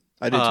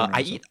 I did.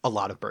 I eat a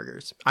lot of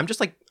burgers. I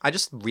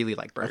just really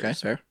like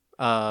burgers. Okay,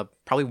 fair.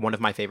 Probably one of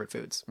my favorite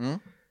foods.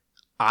 Mhm.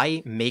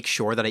 I make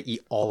sure that I eat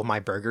all of my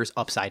burgers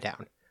upside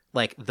down,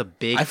 like the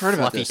big I've heard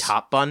about fluffy this.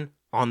 top bun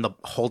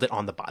hold it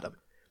on the bottom,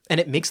 and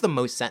it makes the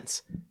most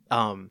sense.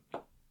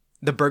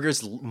 The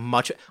burgers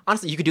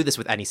honestly, you could do this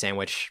with any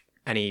sandwich,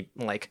 any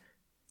like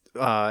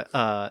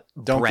Don't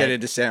bread. get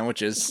into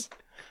sandwiches.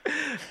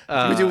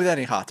 We do it with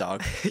any hot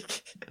dog.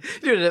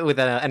 do it with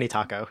any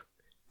taco.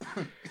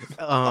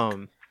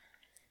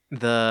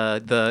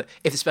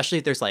 Especially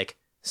if there's like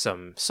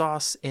some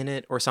sauce in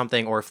it or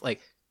something, or if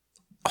like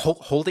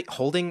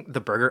holding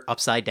the burger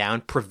upside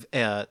down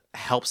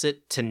helps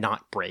it to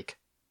not break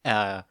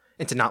and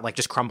to not like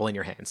just crumble in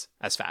your hands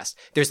as fast.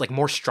 There's like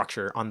more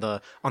structure on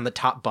the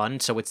top bun,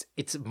 so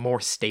it's more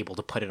stable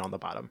to put it on the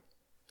bottom,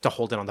 to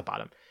hold it on the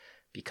bottom,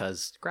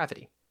 because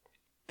gravity.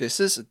 This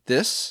is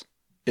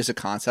a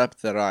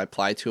concept that I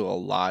apply to a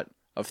lot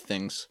of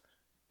things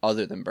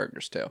other than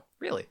burgers too.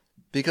 Really?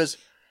 Because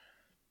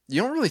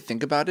you don't really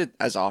think about it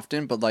as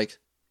often, but like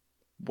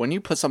when you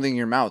put something in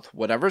your mouth,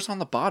 whatever's on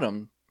the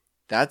bottom,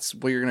 that's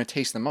what you're going to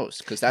taste the most,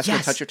 because that's going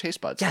to touch your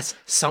taste buds. Yes.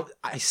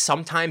 I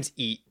sometimes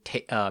eat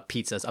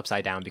pizzas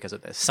upside down because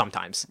of this.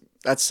 Sometimes.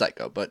 That's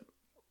psycho, but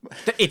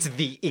It's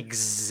the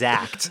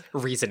exact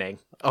reasoning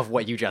of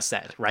what you just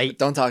said, right?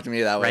 don't talk to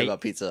me that way Right?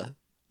 about pizza.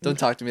 Don't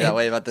talk to me that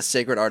way about the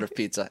sacred art of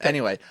pizza.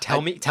 Anyway,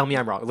 Tell me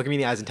I'm wrong. Look at me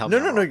in the eyes and tell me.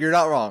 No, I'm wrong. you're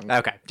not wrong.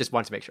 Okay, just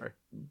wanted to make sure.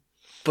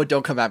 But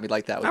don't come at me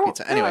like that with I won't.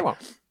 pizza. No, Anyway, I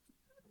won't.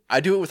 I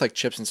do it with like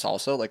chips and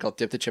salsa. Like I'll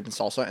dip the chip in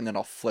salsa and then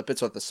I'll flip it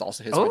so that the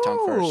salsa hits my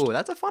tongue first. Oh,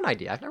 that's a fun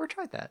idea. I've never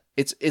tried that.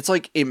 It's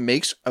like it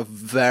makes a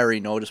very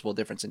noticeable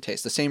difference in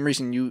taste. The same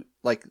reason you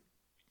like,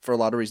 for a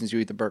lot of reasons, you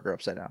eat the burger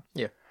upside down.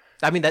 Yeah,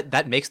 I mean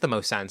that makes the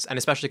most sense, and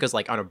especially because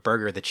like on a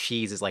burger, the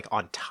cheese is like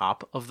on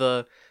top of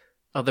the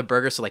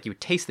burger, so like you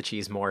taste the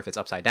cheese more if it's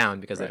upside down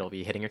because Right. it'll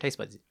be hitting your taste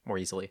buds more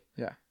easily.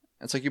 Yeah,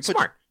 it's like you put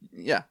Smart.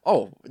 Yeah.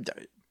 Oh,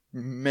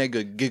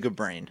 mega giga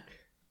brain,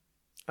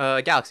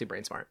 Galaxy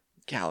Brain Smart.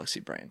 galaxy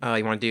brain.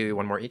 You want to do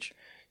one more each?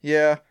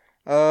 Yeah.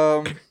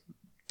 Trying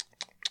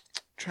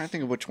to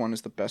think of which one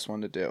is the best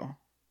one to do.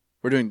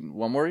 We're doing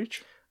one more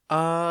each.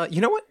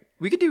 You know what?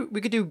 We could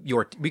do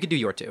your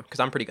two because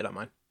I'm pretty good on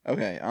mine.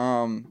 Okay.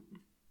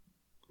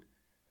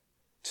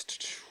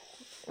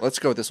 Let's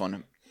go with this one.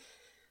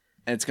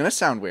 And it's gonna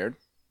sound weird.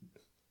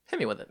 Hit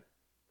me with it.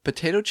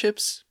 Potato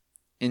chips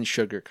in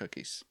sugar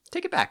cookies.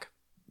 Take it back.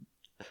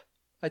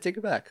 I take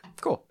it back.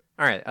 Cool.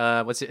 All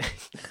right. What's it?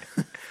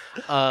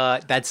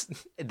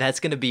 That's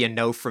gonna be a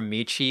no from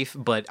me, Chief.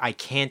 But I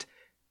can't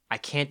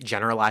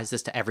generalize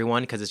this to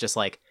everyone because it's just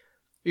like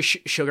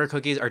sugar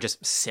cookies are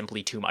just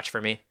simply too much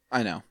for me.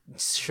 I know.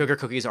 Sugar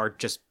cookies are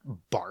just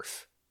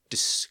barf.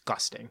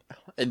 Disgusting.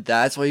 And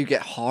that's why you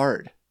get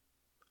hard.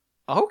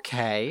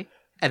 Okay.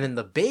 And then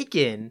the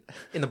bacon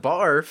in the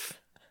barf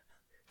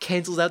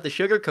cancels out the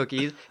sugar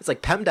cookies. It's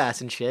like PEMDAS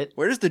and shit.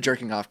 Where does the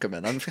jerking off come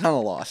in? I'm kind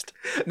of lost.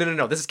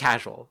 No. This is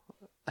casual.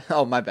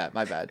 Oh, my bad.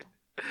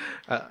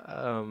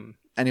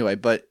 Anyway,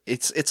 but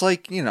it's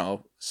like,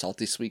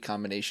 salty sweet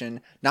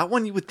combination. Not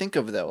one you would think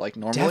of though, like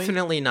normally.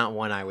 Definitely not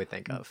one I would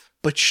think of.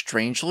 But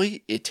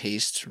strangely, it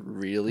tastes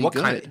really What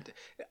good. kind?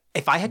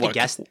 If I had to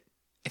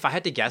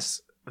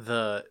guess,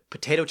 the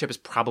potato chip is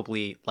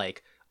probably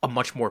like a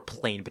much more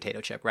plain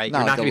potato chip, right? No,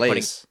 You're not the going to be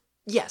Lay's.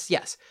 putting.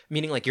 Yes.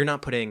 Meaning like you're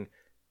not putting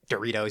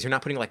Doritos. You're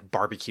not putting like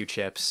barbecue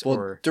chips Well,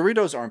 or.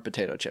 Doritos aren't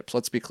potato chips.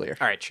 Let's be clear.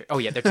 All right, sure. Oh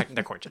yeah,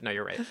 they're corn chips. No,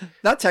 you're right.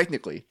 Not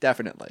technically,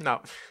 definitely.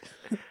 No,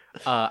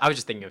 I was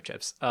just thinking of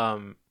chips.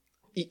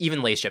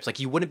 Even Lay's chips, like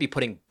you wouldn't be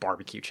putting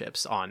barbecue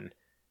chips on.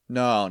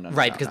 No.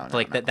 Right, no, because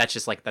no. that's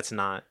just like that's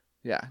not.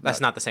 Yeah, That's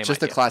not the same. Just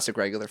the idea. classic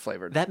regular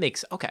flavored. That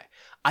makes okay.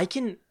 I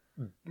can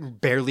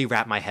barely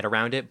wrap my head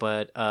around it,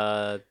 but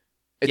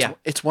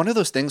It's one of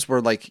those things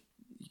where like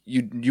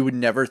you would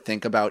never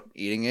think about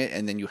eating it,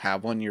 and then you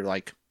have one, you're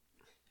like,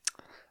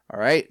 all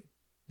right,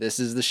 this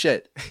is the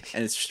shit,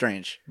 and it's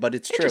strange, but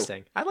it's true.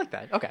 Interesting. I like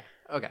that. Okay.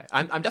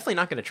 I'm definitely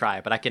not gonna try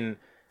it, but I can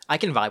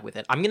vibe with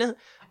it. I'm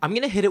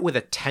gonna hit it with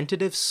a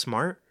tentative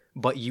smart,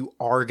 but you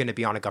are gonna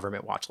be on a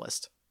government watch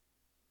list.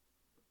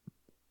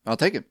 I'll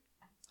take it.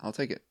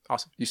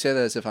 Awesome. You say that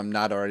as if I'm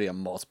not already on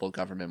multiple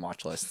government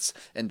watch lists,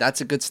 and that's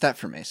a good step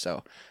for me.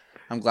 So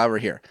I'm glad we're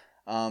here.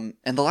 And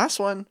the last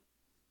one,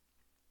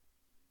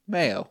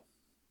 mayo.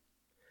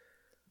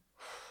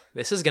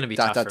 This is gonna be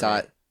Dot, tough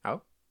dot, for me.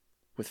 Oh.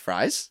 With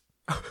fries.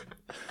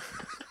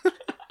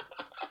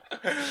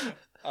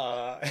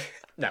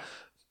 No.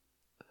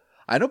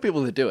 I know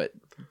people that do it.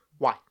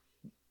 Why?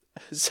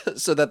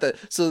 So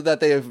that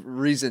they have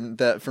reason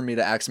that for me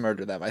to axe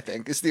murder them. I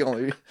think is the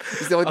only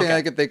thing Okay.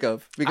 I can think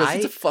of because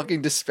it's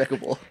fucking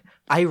despicable.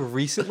 I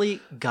recently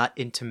got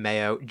into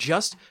mayo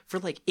just for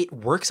like it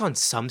works on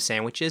some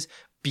sandwiches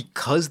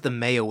because the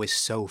mayo is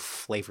so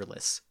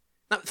flavorless.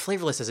 Not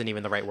flavorless isn't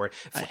even the right word.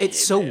 I It's hate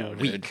so mayo,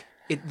 weak.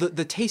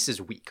 The taste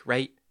is weak,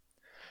 right?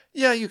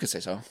 Yeah, you could say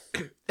so.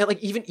 And like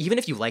even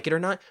if you like it or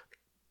not,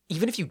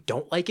 even if you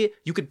don't like it,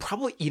 you could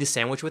probably eat a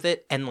sandwich with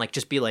it and like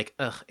just be like,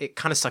 ugh, it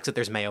kind of sucks that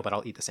there's mayo, but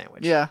I'll eat the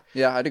sandwich. Yeah,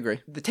 I'd agree.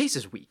 The taste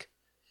is weak.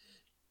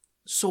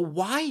 So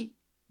why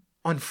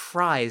on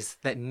fries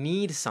that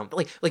need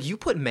something like you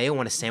put mayo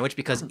on a sandwich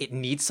because it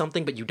needs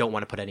something, but you don't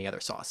want to put any other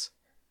sauce,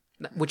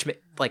 which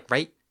like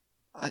right?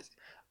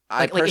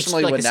 I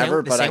personally would never,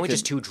 the but sandwich I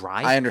is could. too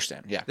dry. I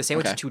understand. Yeah, The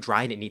sandwich okay. is too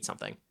dry and it needs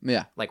something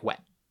Yeah, like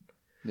wet.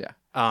 yeah.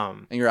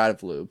 And you're out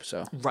of lube,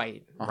 so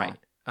right.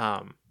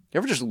 You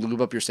ever just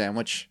lube up your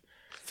sandwich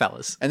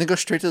Fellas. and then go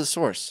straight to the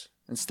source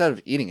instead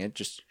of eating it?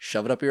 Just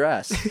shove it up your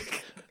ass.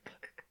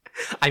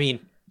 I mean,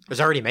 there's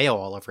already mayo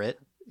all over it.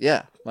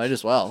 Yeah, might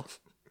as well.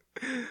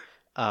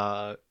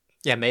 Yeah,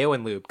 mayo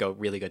and lube go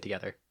really good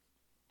together.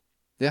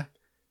 Yeah.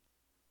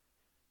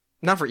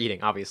 Not for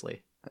eating,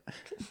 obviously.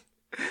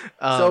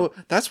 So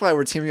that's why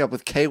we're teaming up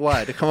with KY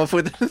to come up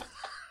with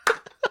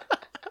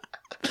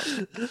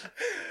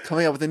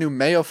a new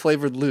mayo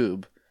flavored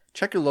lube.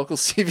 Check your local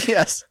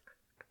CVS.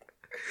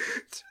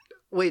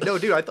 Wait, no,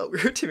 dude, I thought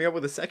we were teaming up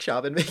with a sex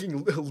shop and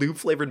making lube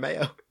flavored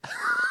mayo.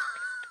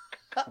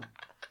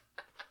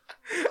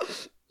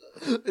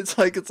 It's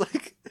like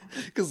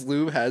because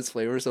lube has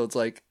flavor, so it's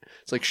like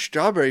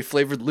strawberry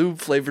flavored lube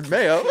flavored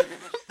mayo.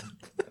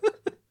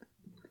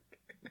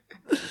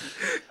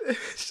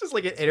 It's just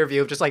like an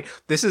interview of just like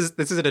this is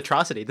an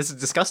atrocity. This is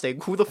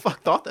disgusting. Who the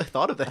fuck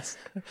thought of this?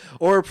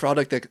 Or a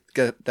product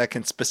that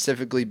can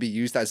specifically be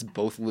used as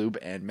both lube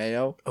and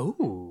mayo.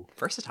 Oh,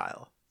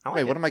 versatile.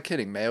 Wait, what am I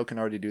kidding? Mayo can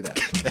already do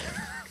that.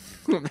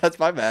 That's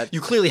my bad. You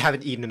clearly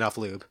haven't eaten enough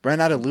lube.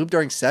 Ran out of lube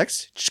during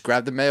sex? Just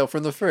grab the mayo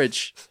from the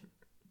fridge.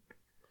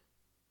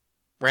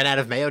 Ran out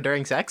of mayo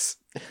during sex?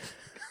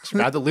 Just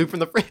grab the lube from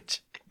the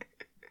fridge.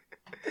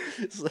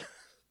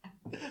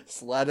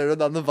 Slattered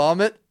it on the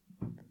vomit.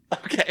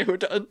 Okay, we're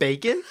done.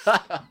 Bacon?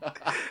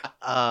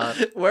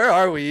 Where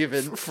are we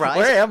even? Fries?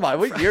 Where am I?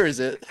 What year is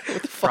it?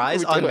 What the fuck are Fries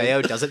we on doing?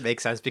 mayo doesn't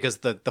make sense because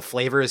the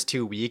flavor is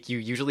too weak. You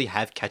usually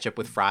have ketchup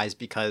with fries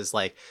because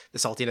like the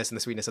saltiness and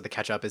the sweetness of the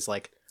ketchup is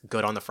like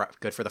good on the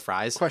good for the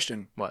fries.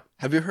 Question. What?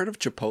 Have you heard of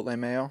Chipotle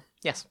mayo?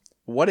 Yes.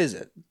 What is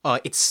it?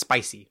 It's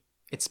spicy.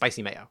 It's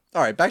spicy mayo.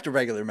 All right, back to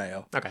regular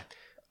mayo. Okay.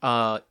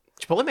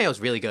 Chipotle mayo is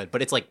really good,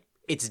 but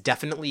it's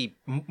definitely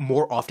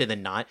more often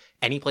than not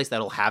any place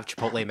that'll have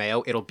Chipotle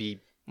mayo, it'll be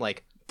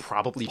like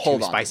probably Hold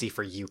too on. spicy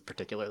for you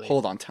particularly.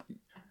 Hold on.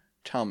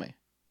 Tell me.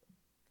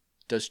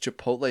 Does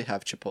Chipotle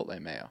have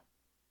Chipotle mayo?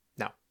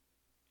 No.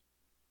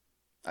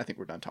 I think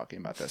we're done talking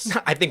about this.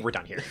 I think we're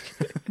done here.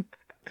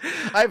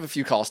 I have a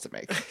few calls to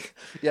make.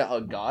 Yeah,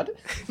 oh God.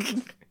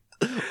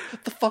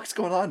 What the fuck's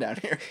going on down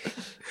here?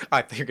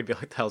 I think you're gonna be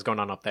like, what the hell's going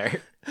on up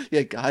there?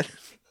 Yeah, God.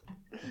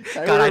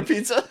 Can I God, order a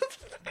pizza?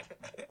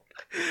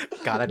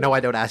 God, I know I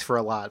don't ask for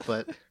a lot,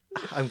 but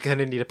I'm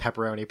gonna need a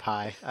pepperoni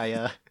pie.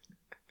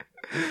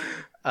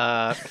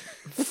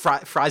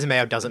 Fries and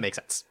mayo doesn't make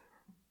sense.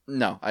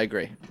 No, I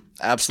agree.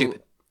 Absolutely.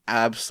 Stupid.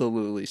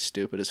 Absolutely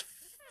stupid as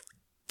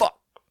fuck.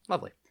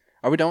 Lovely.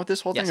 Are we done with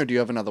this whole thing, Yes. or do you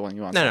have another one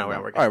you want? to No, talk no,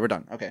 about? we're good. All right, we're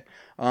done. Okay.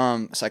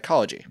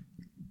 Psychology.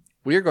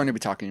 We are going to be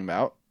talking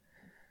about,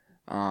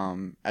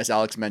 as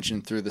Alex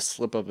mentioned through the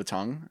slip of a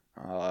tongue,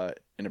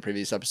 in a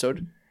previous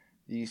episode,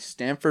 the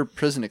Stanford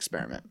Prison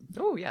Experiment.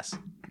 Oh, yes.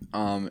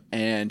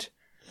 And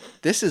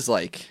this is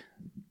like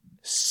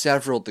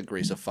several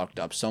degrees of fucked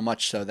up, so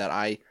much so that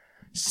I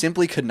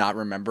simply could not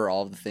remember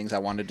all of the things I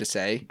wanted to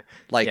say,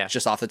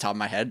 just off the top of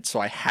my head. So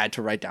I had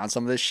to write down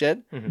some of this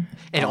shit. Mm-hmm.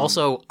 And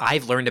also,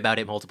 I've learned about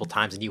it multiple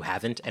times and you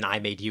haven't, and I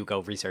made you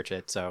go research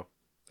it. So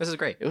this is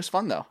great. It was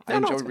fun though. I No,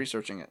 enjoyed it's good.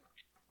 researching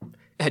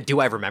it. Do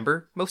I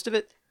remember most of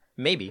it?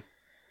 Maybe.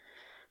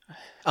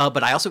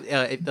 But I also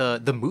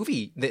the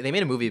movie they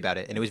made a movie about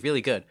it and it was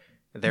really good.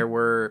 There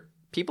were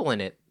people in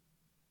it.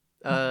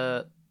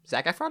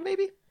 Zac Efron,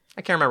 maybe?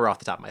 I can't remember off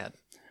the top of my head.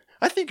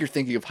 I think you're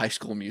thinking of High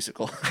School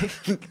Musical.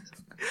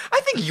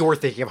 I think you're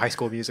thinking of High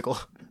School Musical.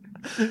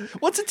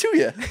 What's it to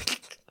you?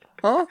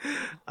 Huh?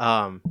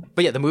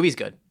 But yeah, the movie's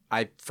good.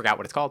 I forgot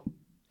what it's called.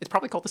 It's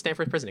probably called the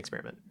Stanford Prison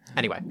Experiment.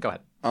 Anyway, go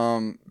ahead.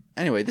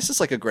 Anyway, this is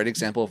like a great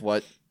example of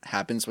what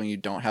happens when you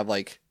don't have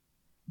like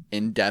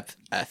in-depth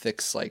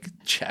ethics like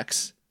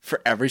checks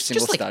for every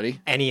single Just like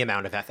study. any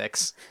amount of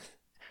ethics.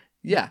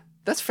 Yeah,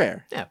 that's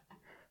fair. Yeah.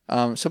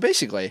 So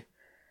basically,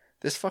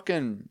 this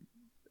fucking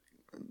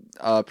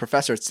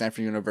professor at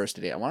Stanford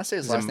University, I want to say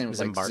his last name was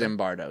like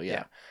Zimbardo.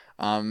 Yeah.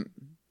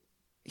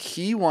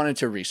 He wanted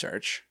to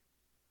research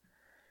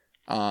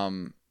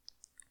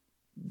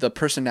the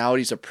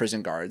personalities of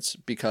prison guards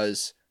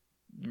because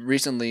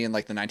recently in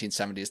like the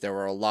 1970s there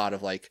were a lot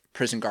of like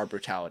prison guard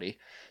brutality.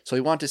 So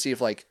he wanted to see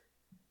if like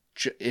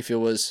if it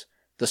was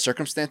the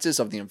circumstances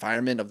of the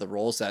environment of the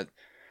roles that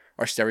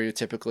are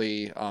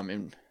stereotypically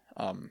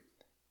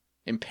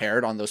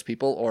impaired on those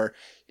people, or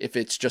if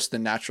it's just the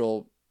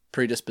natural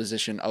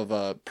predisposition of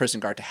a prison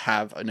guard to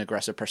have an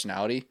aggressive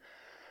personality.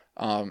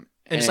 And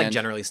just like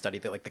generally study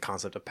the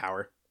concept of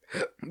power.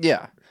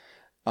 Yeah.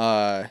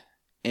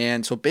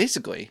 And so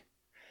basically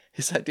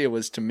his idea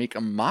was to make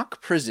a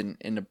mock prison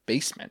in a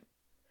basement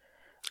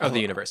Of the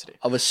university.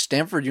 of a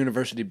Stanford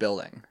University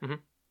building. Mm-hmm.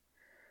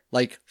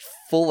 Like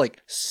full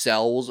like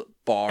cells,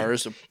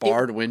 bars,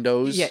 barred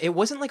windows. Yeah, it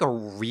wasn't like a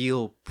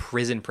real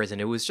prison.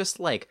 It was just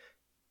like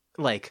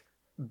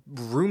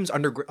rooms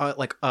under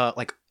like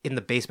in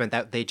the basement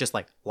that they just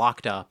like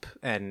locked up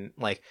and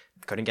like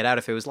couldn't get out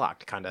if it was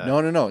locked, kind of. No.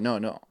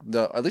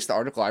 At least the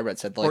article I read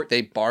said like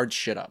they barred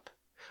shit up.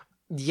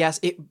 Yes,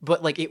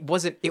 but like it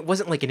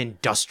wasn't like an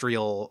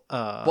industrial.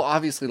 Well,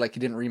 obviously, like he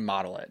didn't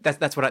remodel it.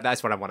 That's what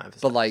I want to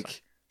emphasize. But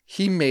like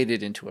he made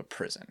it into a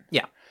prison.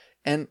 Yeah.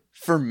 And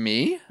for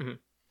me, mm-hmm.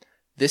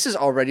 This is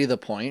already the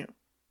point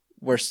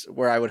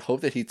where I would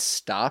hope that he'd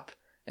stop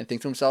and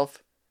think to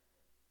himself,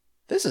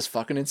 "This is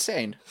fucking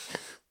insane."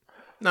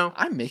 No,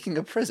 I'm making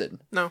a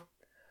prison. No,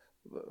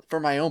 for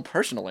my own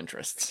personal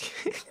interests.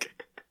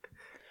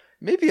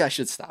 Maybe I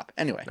should stop.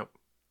 Anyway. Nope.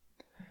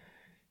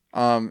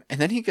 And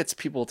then he gets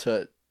people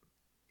to.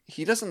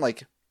 He doesn't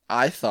like.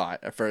 I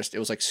thought at first it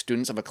was like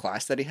students of a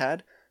class that he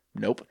had.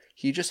 Nope.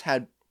 He just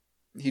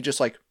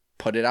like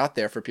put it out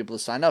there for people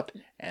to sign up,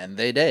 and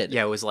they did.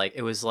 Yeah, it was like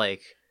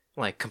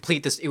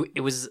complete this.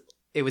 It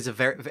was a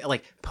very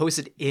like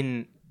posted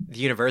in the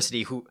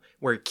university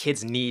where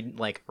kids need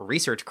like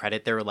research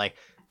credit. They were like,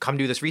 come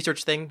do this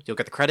research thing. You'll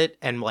get the credit,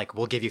 and like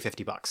we'll give you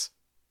 $50.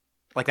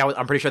 Like that was.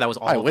 I'm pretty sure that was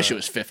all. I wish it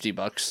was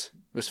 $50.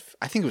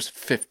 I think it was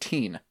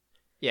 15.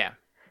 Yeah.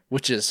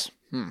 Which is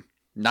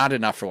not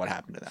enough for what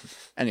happened to them.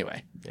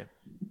 Anyway. Yeah.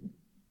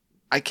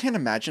 I can't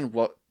imagine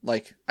what,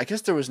 like, I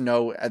guess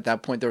at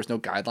that point, there was no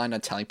guideline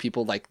on telling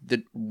people, like,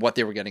 what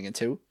they were getting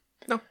into.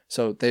 No.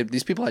 So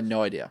these people had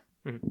no idea.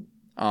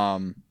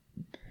 Mm-hmm.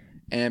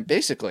 And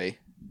basically,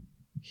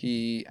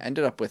 he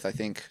ended up with, I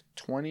think,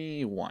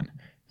 21.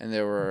 And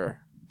there were,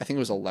 I think it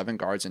was 11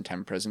 guards and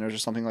 10 prisoners or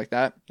something like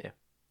that. Yeah.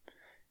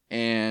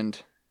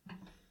 And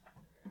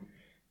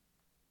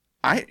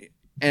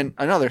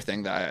another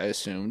thing that I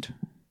assumed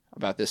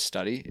about this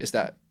study is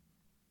that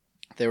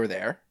they were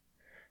there.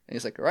 And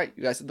he's like, all right,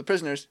 you guys are the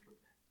prisoners.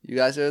 You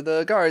guys are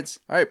the guards.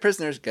 All right,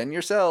 prisoners, get in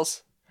your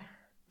cells.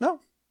 No,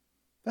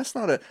 that's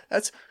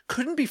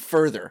couldn't be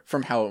further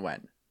from how it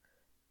went.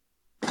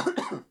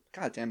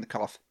 God damn the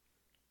cough.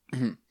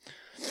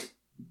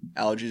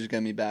 Allergies are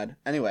getting me bad.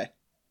 Anyway.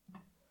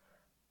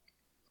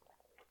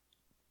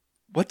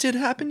 What did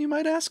happen, you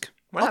might ask?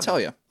 I'll tell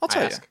you.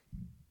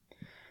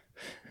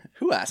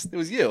 Who asked? It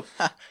was you.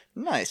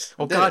 Nice.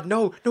 Oh, God,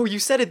 no, you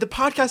said it. The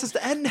podcast has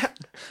to end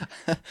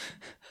now.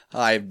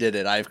 I did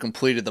it. I've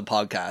completed the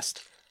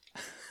podcast.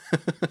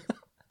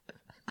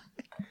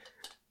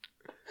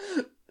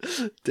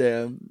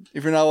 Damn.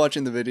 If you're not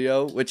watching the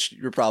video, which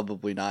you're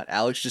probably not,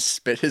 Alex just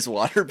spit his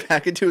water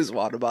back into his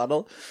water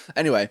bottle.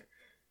 Anyway,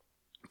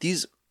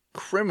 these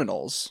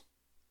criminals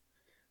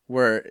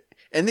were,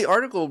 and the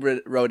article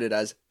wrote it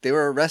as they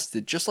were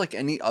arrested just like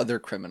any other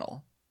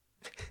criminal.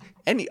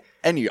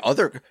 Any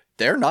other,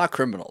 they're not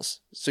criminals.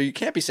 So you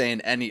can't be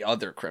saying any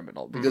other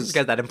criminal because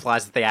that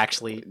implies that they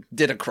actually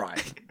did a crime,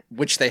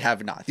 which they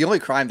have not. The only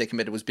crime they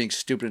committed was being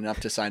stupid enough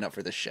to sign up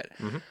for this shit.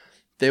 Mm-hmm.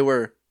 They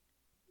were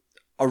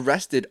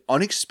arrested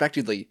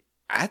unexpectedly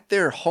at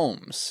their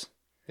homes.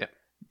 Yeah.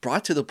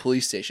 Brought to the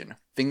police station,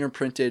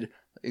 fingerprinted,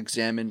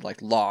 examined,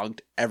 like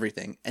logged,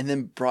 everything, and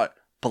then brought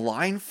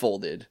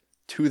blindfolded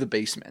to the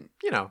basement.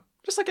 You know,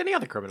 just like any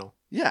other criminal.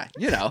 Yeah,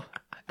 you know.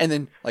 And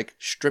then like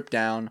stripped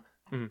down,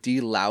 Mhm.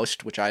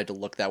 deloused, which I had to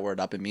look that word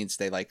up. It means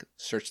they like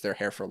searched their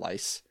hair for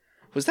lice.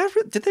 Was that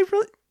did they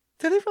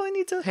really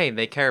need to? Hey,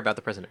 they care about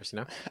the prisoners, you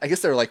know? I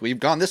guess they were like, we've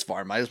gone this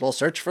far, might as well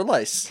search for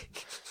lice.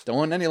 Don't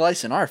want any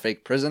lice in our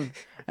fake prison.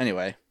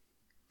 Anyway,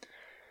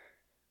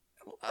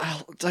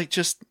 like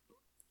just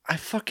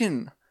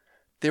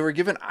they were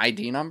given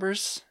ID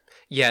numbers.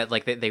 Yeah,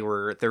 like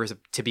there was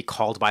to be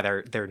called by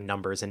their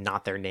numbers and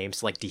not their names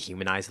to like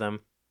dehumanize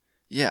them.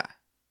 Yeah.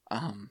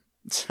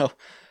 So,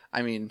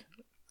 I mean,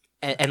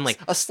 And like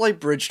a slight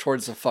bridge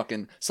towards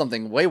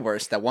something way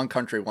worse that one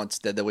country once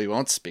did that we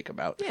won't speak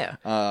about. yeah,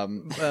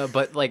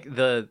 But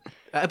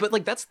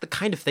that's the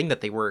kind of thing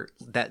that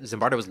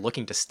Zimbardo was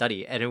looking to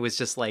study, and it was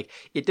just like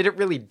it didn't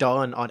really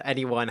dawn on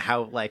anyone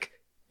how like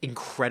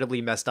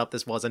incredibly messed up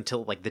this was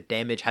until like the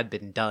damage had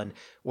been done.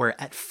 Where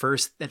at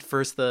first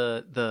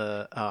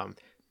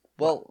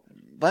well,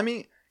 let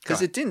me,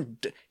 because Go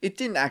it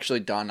didn't actually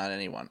dawn on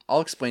anyone.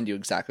 I'll explain to you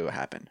exactly what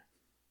happened.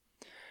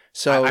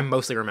 So I'm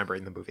mostly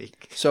remembering the movie.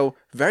 So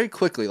very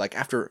quickly, like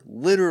after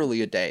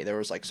literally a day, there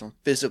was like some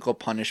physical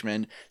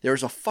punishment. There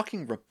was a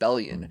fucking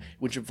rebellion,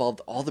 which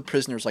involved all the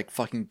prisoners like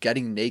fucking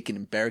getting naked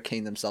and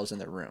barricading themselves in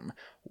their room.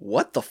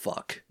 What the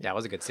fuck? Yeah, it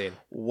was a good scene.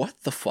 What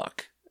the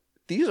fuck?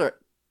 These are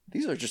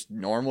just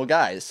normal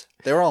guys.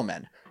 They were all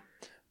men.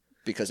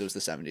 Because it was the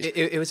 70s.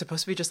 It was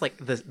supposed to be just like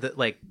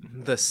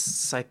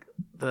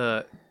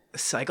the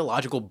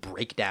psychological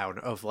breakdown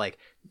of like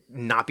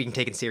not being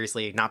taken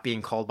seriously, not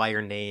being called by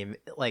your name.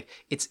 Like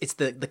it's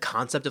the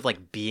concept of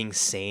like being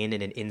sane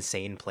in an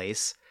insane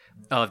place,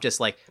 of just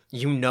like,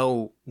 you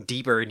know,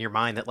 deeper in your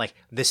mind that like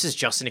this is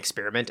just an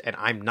experiment and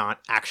I'm not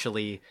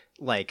actually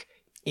like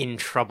in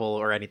trouble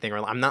or anything, or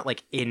I'm not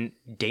like in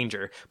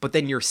danger. But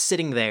then you're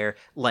sitting there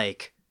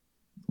like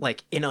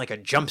in like a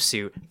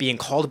jumpsuit, being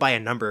called by a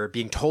number,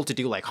 being told to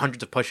do like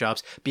hundreds of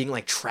push-ups, being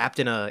like trapped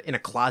in a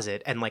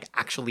closet, and like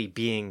actually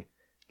being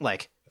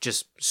like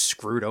just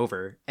screwed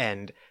over.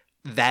 And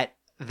that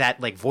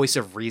like voice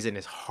of reason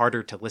is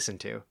harder to listen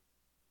to.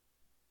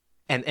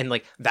 And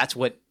like that's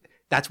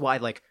why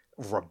like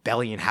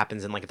rebellion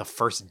happens in like the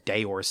first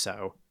day or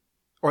so.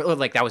 Or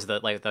like that was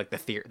the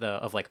theory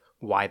of like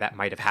why that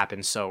might have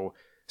happened so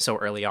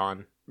early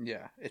on.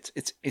 Yeah,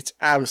 it's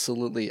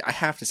absolutely, I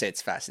have to say,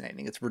 it's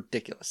fascinating. It's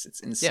ridiculous. It's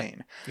insane.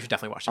 Yeah, you should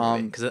definitely watch the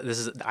movie, because this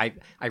is I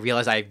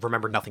realize I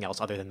remember nothing else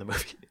other than the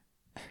movie.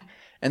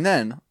 And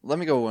then let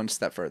me go one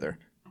step further.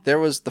 There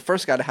was the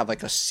first guy to have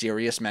like a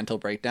serious mental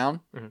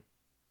breakdown.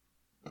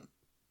 Mm-hmm.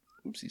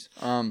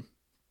 Oopsies.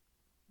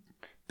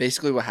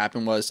 Basically what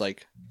happened was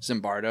like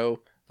Zimbardo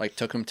like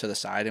took him to the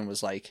side and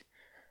was like,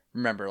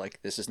 remember, like,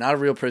 this is not a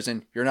real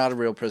prison. You're not a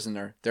real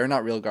prisoner. They're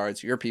not real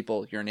guards. You're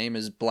people. Your name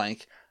is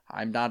blank.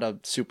 I'm not a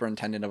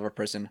superintendent of a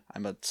prison.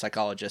 I'm a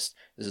psychologist.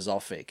 This is all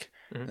fake.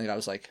 Mm-hmm. And I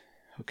was like,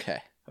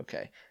 okay.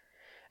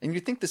 And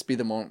you think this be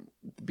the moment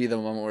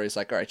where he's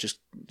like, all right, just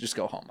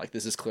go home. Like,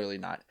 this is clearly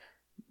not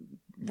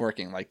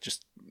working. Like,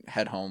 just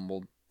head home.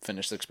 We'll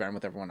finish the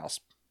experiment with everyone else.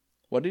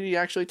 What did he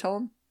actually tell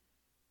him?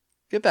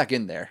 Get back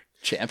in there,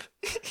 champ.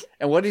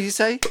 And what did he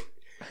say?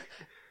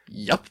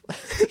 Yup.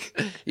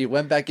 He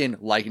went back in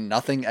like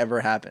nothing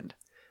ever happened.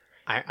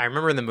 I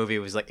remember in the movie it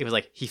was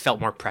like he felt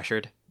more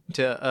pressured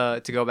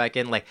to go back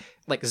in. Like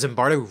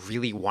Zimbardo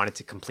really wanted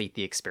to complete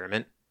the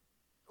experiment.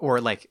 Or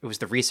like it was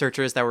the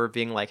researchers that were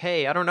being like,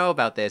 hey, I don't know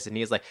about this. And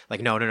he was like,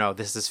 no,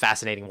 this is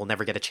fascinating. We'll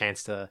never get a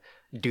chance to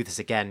do this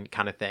again,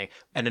 kind of thing.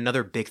 And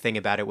another big thing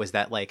about it was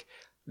that like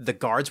the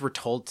guards were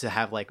told to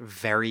have like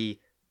very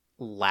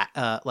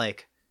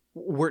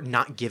were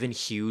not given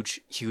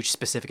huge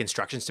specific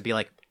instructions to be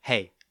like,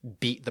 hey,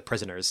 beat the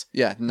prisoners.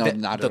 Yeah, no,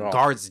 not at all. The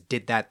guards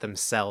did that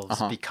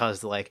themselves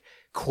because like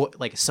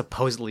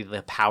supposedly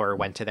the power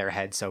went to their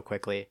head so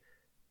quickly.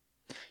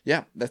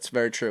 Yeah, that's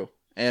very true.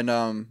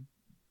 And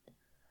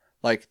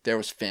like there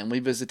was family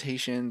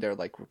visitation. There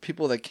like were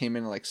people that came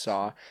in and like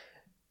saw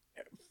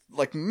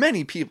like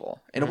many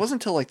people. And it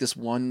wasn't until like this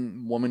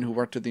one woman who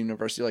worked at the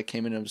university like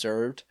came in and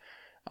observed.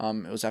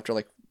 It was after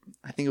like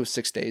I think it was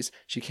 6 days.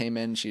 She came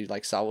in, she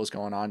like saw what was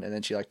going on, and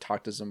then she like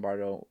talked to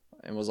Zimbardo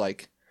and was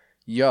like,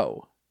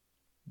 "Yo,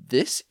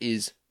 this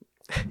is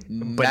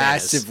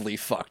massively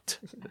fucked."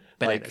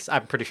 Bananas.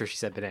 Like, I'm pretty sure she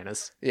said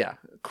bananas. Yeah,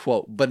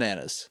 quote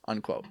bananas,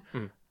 unquote.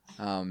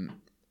 And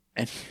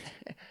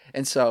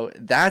so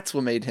that's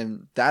what made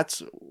him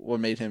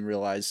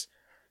realize,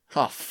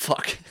 oh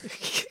fuck.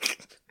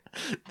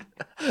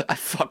 I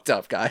fucked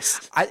up,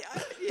 guys.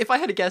 If I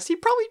had to guess, he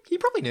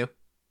probably knew.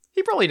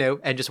 He probably knew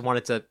and just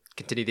wanted to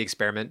continue the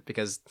experiment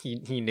because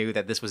he knew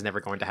that this was never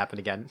going to happen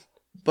again.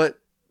 But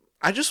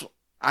I just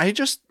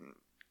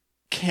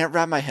can't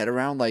wrap my head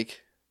around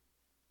like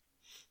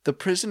the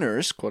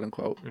prisoners, quote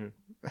unquote, you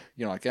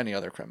know, like any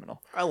other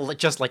criminal.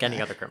 Just like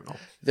any other criminal.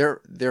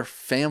 Their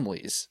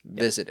families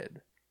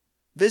visited.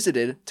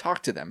 visited,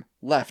 talked to them,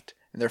 left,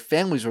 and their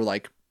families were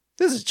like,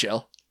 "This is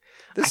chill.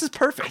 This is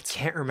perfect." I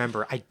can't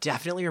remember. I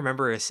definitely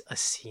remember a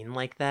scene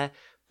like that,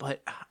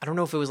 but I don't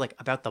know if it was like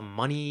about the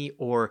money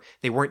or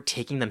they weren't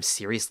taking them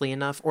seriously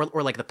enough, or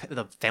like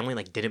the family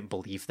like didn't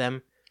believe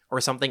them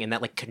or something, and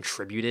that like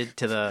contributed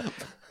to the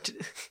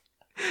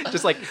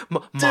just like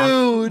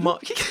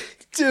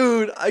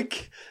Dude,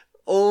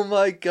 oh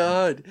my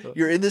god.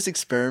 You're in this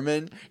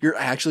experiment. You're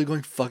actually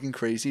going fucking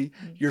crazy.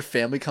 Your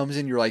family comes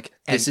in. You're like,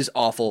 this is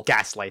awful.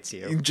 gaslights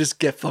you You just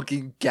get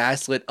fucking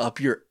gaslit up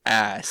your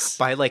ass.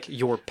 by like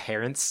your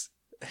parents.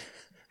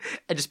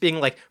 And just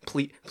being like,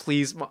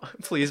 please, mom,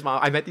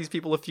 I met these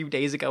people a few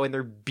days ago and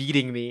they're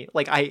beating me.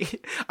 Like I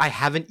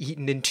haven't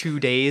eaten in 2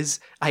 days.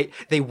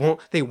 They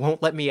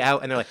won't let me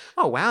out. And they're like,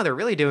 oh wow, they're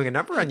really doing a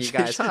number on you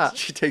guys, huh?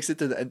 She takes it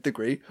to the nth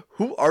degree.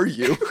 Who are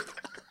you?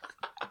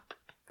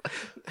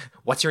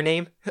 What's your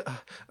name?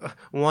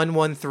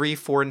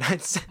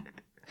 113497.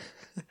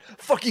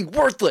 Fucking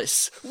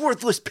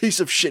worthless piece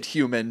of shit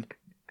human.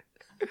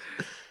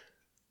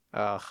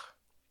 Ugh.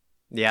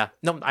 Yeah.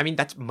 No, I mean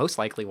that's most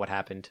likely what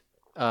happened.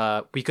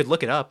 We could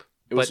look it up,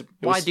 but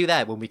why do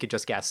that when we could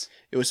just guess?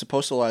 It was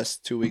supposed to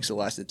last 2 weeks. It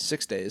lasted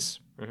 6 days,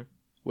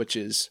 which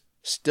is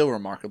still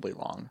remarkably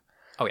long.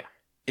 Oh yeah.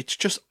 It's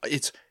just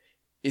it's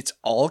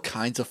all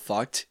kinds of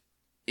fucked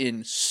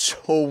in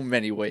so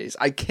many ways.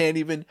 I can't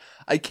even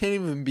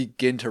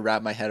begin to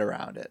wrap my head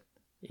around it.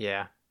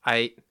 Yeah.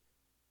 I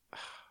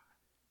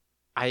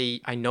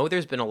know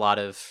there's been a lot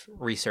of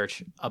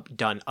research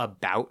done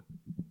about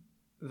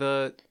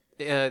the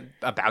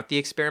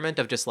experiment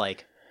of just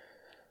like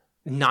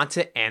not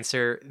to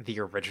answer the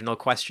original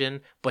question,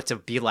 but to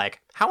be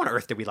like, how on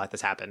earth did we let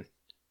this happen?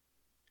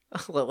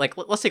 Like,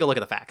 let's take a look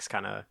at the facts,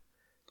 kind of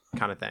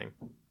thing.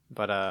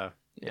 But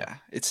yeah,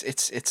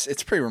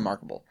 it's pretty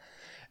remarkable,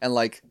 and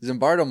like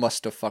Zimbardo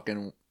must have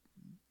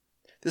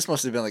this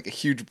must have been like a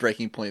huge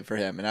breaking point for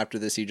him, and after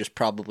this, he just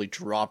probably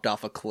dropped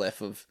off a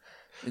cliff of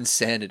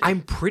insanity.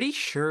 I'm pretty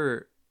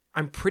sure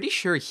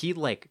he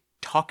like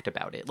talked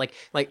about it, like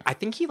I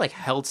think he like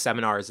held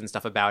seminars and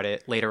stuff about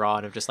it later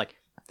on of just like,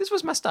 this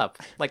was messed up.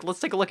 Like, let's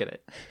take a look at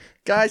it.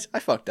 Guys, I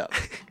fucked up.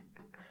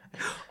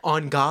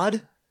 On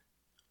God,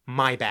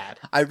 my bad.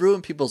 I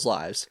ruined people's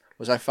lives.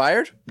 Was I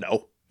fired?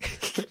 No.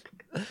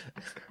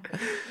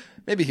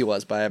 Maybe he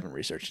was, but I haven't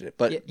researched it.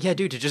 But yeah,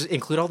 dude, to just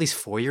include all these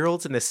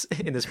 4-year-olds in this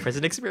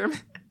prison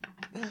experiment.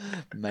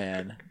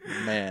 Man.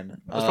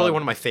 That's probably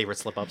one of my favorite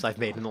slip-ups I've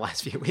made in the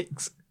last few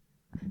weeks.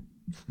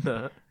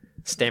 The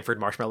Stanford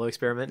marshmallow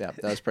experiment. Yeah,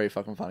 that was pretty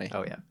fucking funny.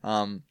 Oh, yeah.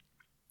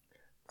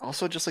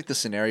 Also, just like the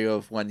scenario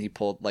of when he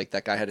pulled, like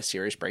that guy had a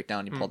serious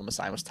breakdown, he pulled him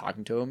aside and was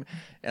talking to him.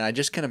 And I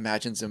just can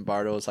imagine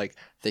Zimbardo was like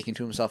thinking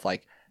to himself,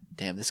 like,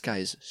 damn, this guy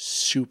is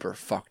super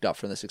fucked up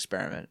from this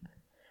experiment.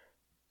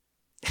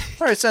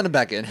 All right, send him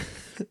back in.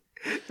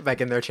 Get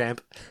back in there,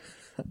 champ.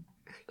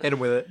 Hit him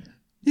with it.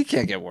 He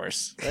can't get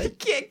worse. Right? It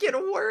can't get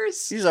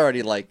worse. He's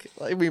already like,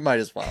 we might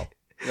as well,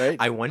 right?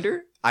 I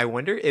wonder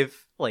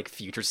if like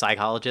future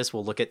psychologists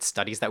will look at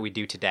studies that we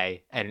do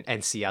today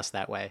and see us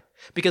that way.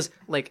 Because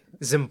like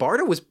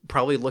Zimbardo was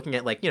probably looking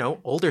at like, you know,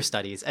 older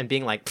studies and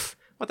being like,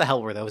 what the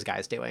hell were those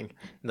guys doing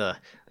in the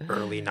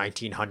early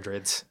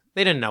 1900s?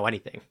 They didn't know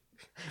anything.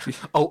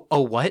 Oh,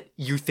 what?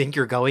 You think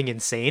you're going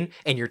insane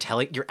and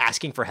you're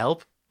asking for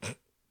help?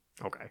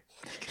 Okay.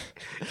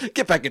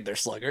 Get back in there,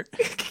 slugger.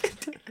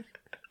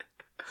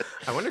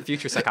 I wonder if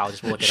future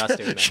psychologists will look at us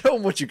doing that. Show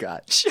them what you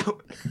got.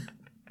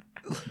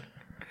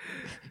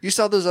 You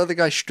saw those other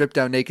guys strip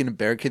down naked and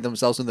barricade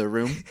themselves in their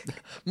room?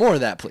 More of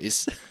that,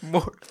 please.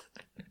 More.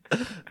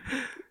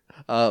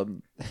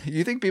 You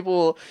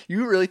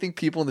really think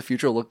people in the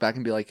future will look back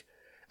and be like,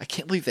 I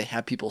can't believe they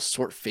have people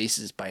sort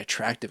faces by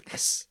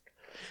attractiveness.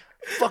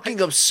 Fucking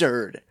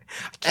absurd.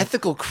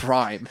 Ethical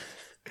crime.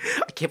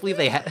 I can't believe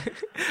they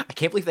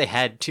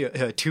had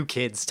two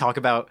kids talk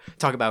about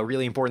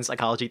really important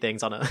psychology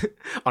things on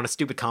a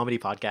stupid comedy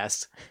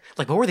podcast.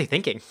 Like, what were they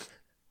thinking?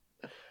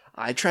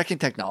 Eye tracking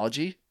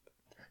technology?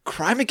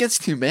 Crime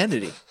against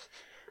humanity.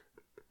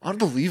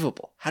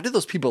 Unbelievable. How did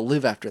those people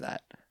live after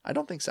that? I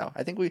don't think so.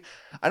 I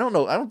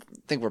don't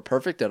think we're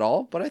perfect at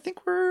all, but I think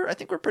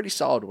we're pretty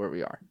solid where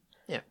we are.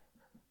 Yeah.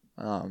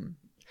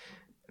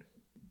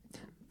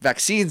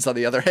 Vaccines, on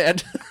the other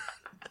hand.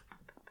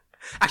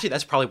 Actually,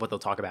 that's probably what they'll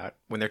talk about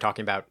when they're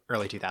talking about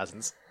early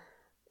 2000s.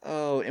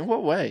 Oh, in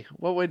what way?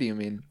 What way do you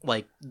mean?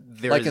 Like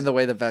in the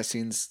way that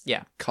vaccines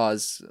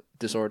cause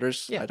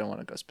disorders? Yeah. I don't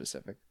want to go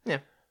specific. Yeah.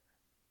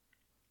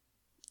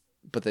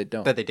 But they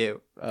don't. But they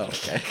do. Oh,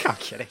 okay. I'm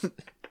kidding.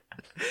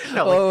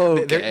 No,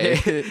 like,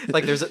 okay.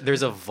 Like there's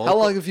a vocal... How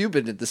long have you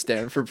been at the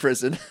Stanford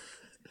prison?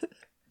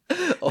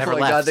 Oh Never my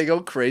left. god, they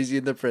go crazy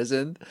in the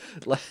prison.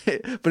 Like,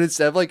 but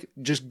instead of like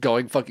just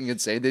going fucking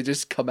insane, they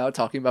just come out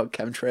talking about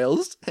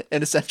chemtrails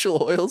and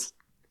essential oils.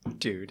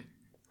 Dude,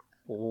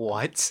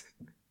 what?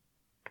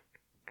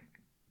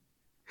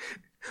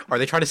 Are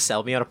they trying to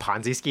sell me on a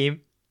Ponzi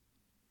scheme?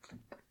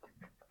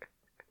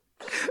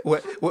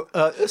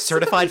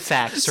 Certified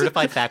fact.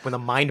 Certified fact. When the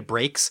mind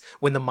breaks,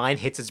 when the mind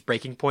hits its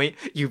breaking point,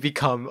 you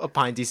become a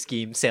Ponzi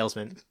scheme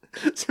salesman.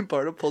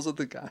 Zimbardo pulls up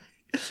the guy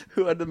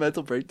who had the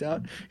mental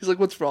breakdown. He's like,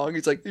 "What's wrong?"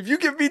 He's like, "If you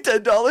give me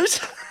 $10."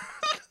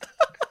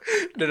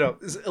 No.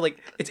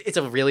 It's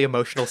a really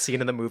emotional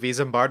scene in the movie.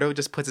 Zimbardo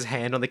just puts his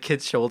hand on the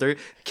kid's shoulder.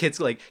 Kid's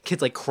like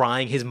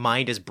crying. His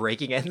mind is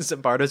breaking, and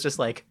Zimbardo's just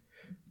like,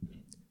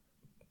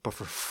 "But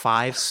for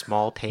 5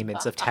 small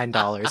payments of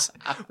 $10,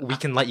 we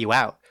can let you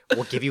out.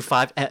 We'll give you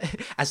 5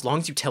 as long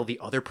as you tell the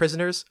other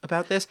prisoners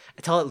about this.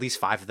 Tell at least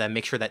 5 of them.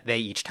 Make sure that they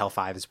each tell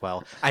 5 as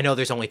well. I know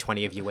there's only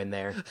 20 of you in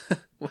there.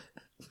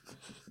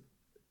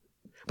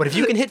 But if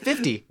you can hit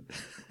 50,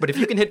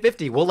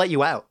 we'll let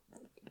you out."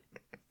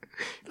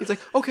 He's like,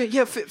 "Okay,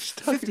 yeah,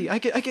 50. I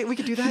get. We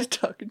can do that." He's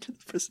talking to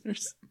the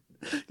prisoners.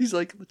 He's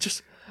like,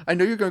 I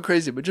know you're going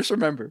crazy, but just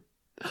remember,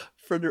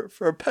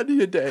 for a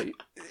penny a day,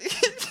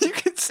 you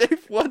can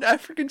save 1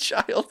 African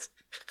child.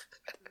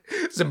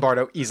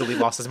 Zimbardo easily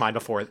lost his mind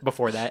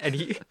before that,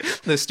 and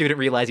the student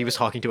realized he was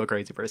talking to a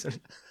crazy person.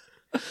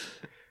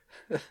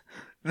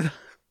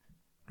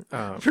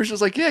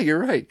 Priscilla's like, "Yeah, you're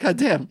right. God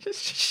damn."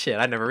 Shit,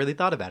 I never really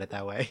thought about it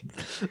that way.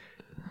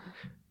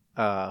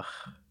 That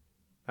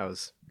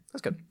was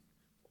good.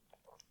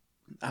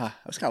 I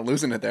was kind of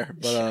losing it there,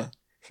 but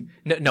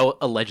No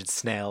alleged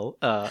snail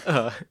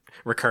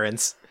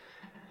recurrence.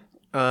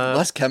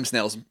 less chem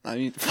snails. I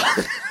mean,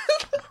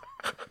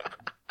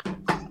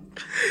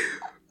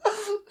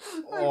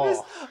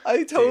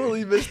 I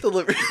totally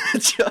misdelivered the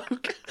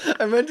joke.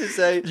 I meant to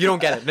say You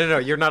don't get it. No,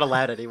 you're not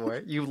allowed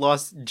anymore. You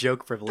lost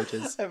joke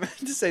privileges. I meant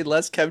to say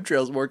less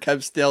chemtrails, more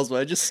chem snails,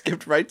 but I just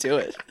skipped right to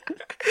it.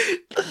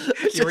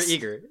 You were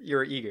eager.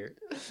 You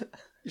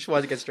should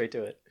want to get straight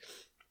to it.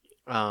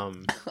 I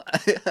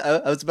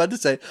was about to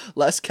say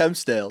less chem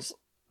snails,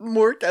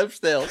 more chem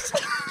snails.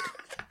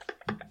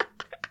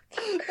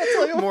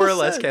 More or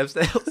less chem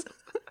snails.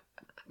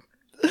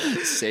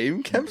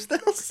 Same chem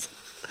snails?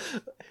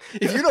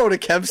 If you know what a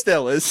chem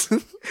snail is,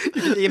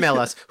 You can email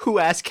us,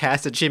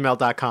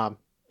 whoaskcast@gmail.com.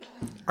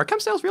 Are chem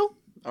snails real?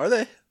 are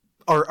they?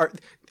 Or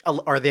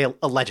are they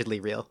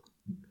allegedly real?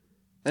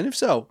 And if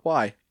so,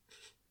 why?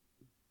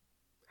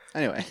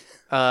 Anyway,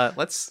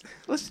 Let's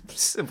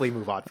simply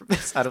move on from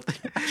this. I don't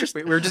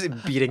think we're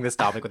just beating this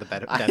topic with a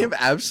dead I am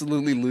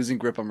absolutely losing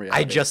grip on reality.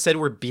 I just said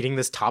we're beating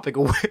this topic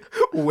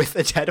with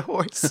a dead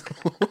horse.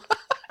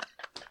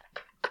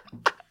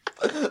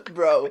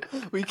 Bro,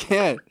 we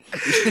can't.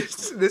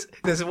 This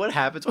is what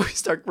happens when we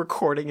start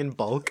recording in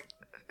bulk.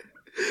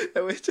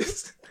 And we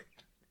just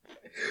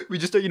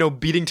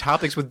beating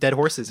topics with dead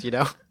horses.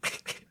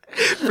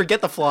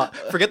 Forget the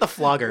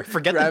flogger.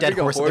 Forget the dead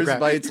horse a horse on the ground.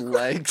 by its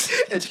legs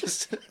and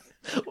just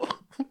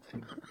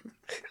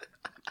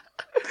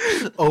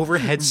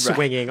Overhead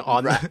swinging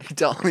on the.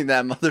 ragdolling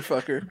that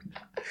motherfucker.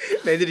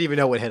 They didn't even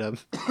know what hit him.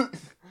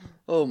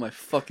 Oh my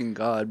fucking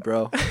god,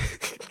 bro.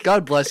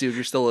 God bless you if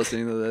you're still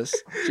listening to this.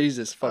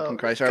 Jesus fucking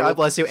Christ. All right, God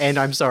bless you, and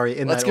I'm sorry.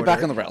 let's get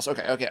back on the rails.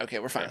 Okay.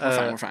 We're fine.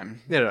 We're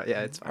fine. No,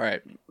 yeah, it's fine. All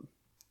right.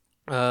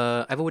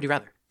 I have a would you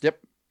rather. Yep.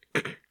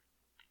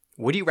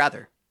 Would you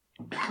rather?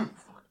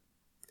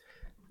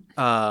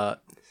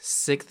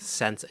 Sixth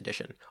Sense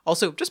edition.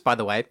 Also, just by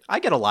the way, I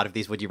get a lot of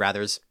these would you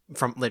rathers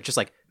from just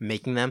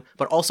making them,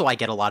 but also I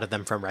get a lot of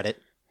them from Reddit.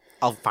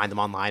 I'll find them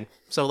online.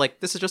 So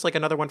this is just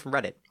another one from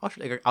Reddit.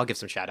 I'll give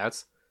some shout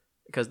outs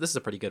because this is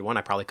a pretty good one.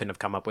 I probably couldn't have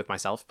come up with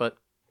myself, but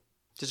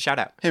just a shout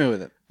out. Hit me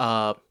with it.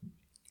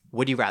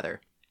 Would you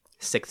rather?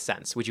 Sixth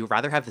Sense. Would you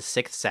rather have the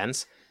Sixth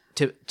Sense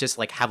to just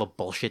have a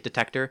bullshit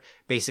detector?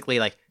 Basically,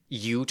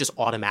 you just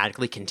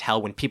automatically can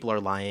tell when people are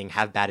lying,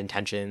 have bad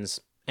intentions,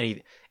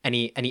 any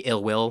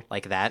ill will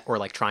like that, or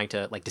trying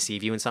to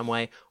deceive you in some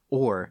way?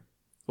 Or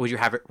would you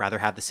rather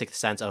have the Sixth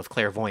Sense of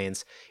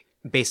clairvoyance,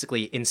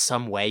 basically in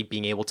some way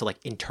being able to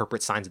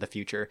interpret signs of the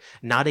future,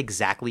 not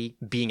exactly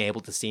being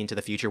able to see into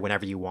the future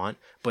whenever you want,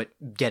 but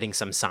getting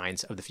some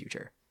signs of the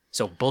future?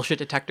 So bullshit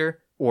detector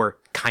or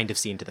kind of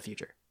see into the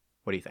future.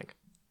 What do you think?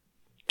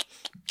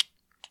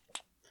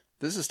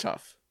 This is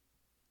tough.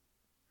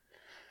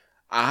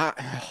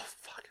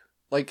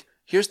 Fuck.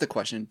 Here's the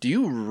question: do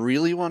you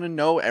really want to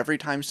know every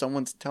time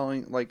someone's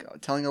telling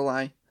a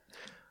lie?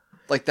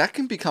 That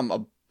can become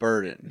a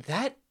burden.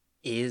 That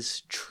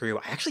is true.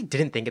 I actually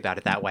didn't think about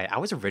it that way. I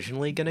was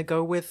originally going to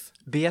go with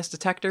BS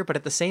detector, but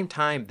at the same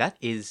time, that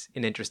is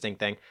an interesting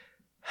thing.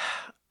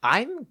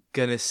 I'm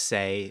going to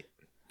say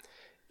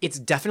it's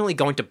definitely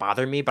going to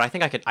bother me, but I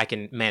think I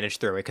can manage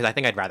through it because I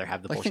think I'd rather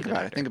have the bullshit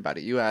detector. Think about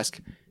it. You ask,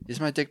 "Is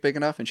my dick big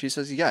enough?" And she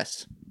says,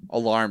 "Yes."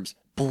 Alarms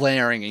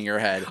blaring in your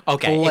head.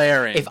 Okay.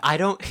 Blaring. If I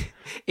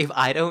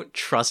don't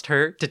trust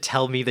her to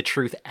tell me the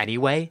truth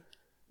anyway,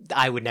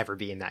 I would never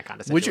be in that kind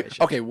of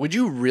situation. Would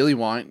you really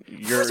want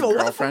your First of all,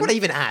 girlfriend? What would I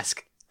even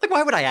ask?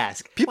 Why would I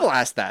ask? People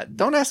ask that.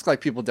 Don't ask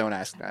people don't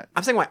ask that.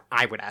 I'm saying why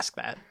I would ask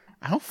that.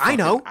 I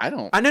know. I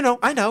don't. I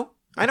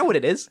know what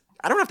it is.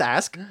 I don't have to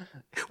ask.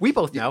 We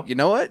both know. You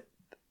know what?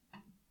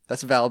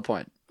 That's a valid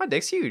point. My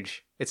dick's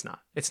huge. It's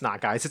not. It's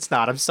not, guys. It's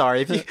not. I'm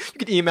sorry. If you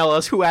can email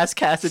us,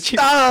 whoaskcast at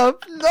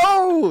Stop!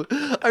 No!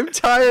 I'm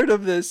tired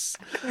of this.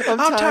 I'm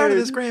tired of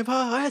this,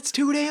 Grandpa. That's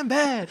too damn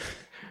bad.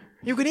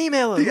 You can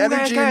email us. The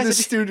energy in the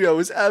studio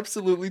is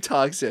absolutely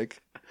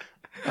toxic.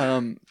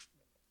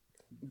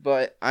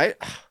 But I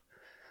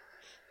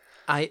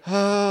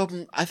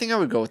think I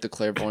would go with the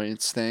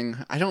clairvoyance thing.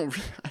 I don't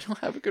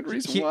have a good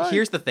reason why.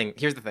 Here's the thing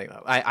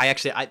though.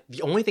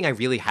 The only thing I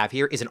really have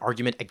here is an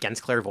argument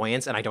against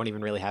clairvoyance, and I don't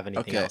even really have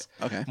anything else.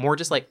 Okay. More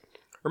just like,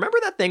 remember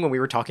that thing when we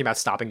were talking about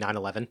stopping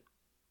 9/11?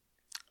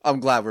 I'm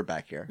glad we're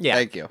back here. Yeah.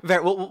 Thank you.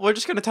 Well, we're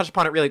just going to touch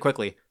upon it really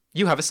quickly.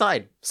 You have a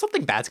side.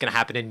 Something bad's going to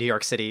happen in New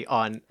York City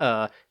on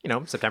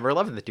September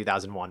 11th of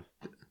 2001.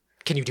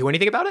 Can you do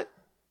anything about it?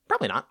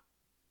 Probably not.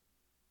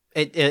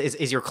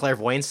 Is your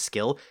clairvoyance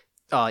skill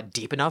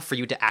deep enough for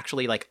you to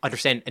actually like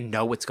understand and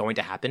know what's going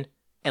to happen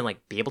and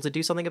like be able to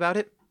do something about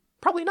it?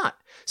 Probably not.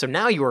 So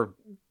now you're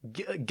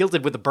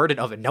guilted with the burden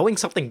of knowing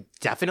something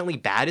definitely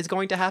bad is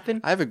going to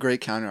happen. I have a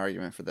great counter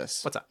argument for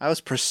this. What's up? I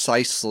was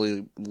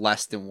precisely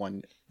less than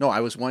one. No, I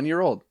was 1 year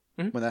old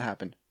when that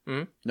happened.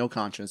 Mm-hmm. No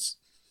conscience.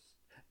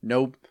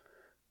 No.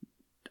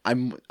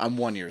 I'm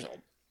 1 year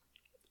old.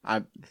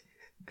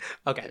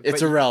 Okay,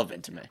 it's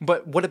irrelevant to me.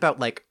 But what about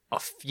like a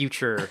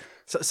future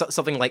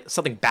something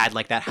bad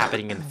like that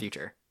happening in the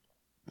future?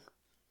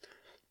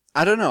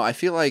 I don't know. I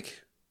feel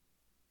like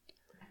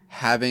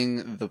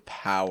having the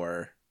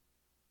power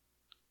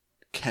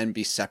can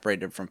be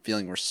separated from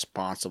feeling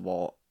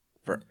responsible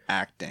for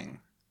acting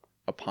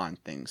upon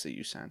things that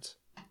you sense.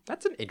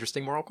 That's an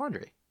interesting moral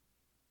quandary.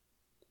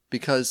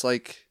 Because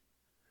like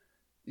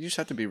you just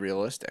have to be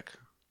realistic.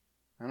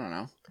 I don't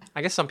know.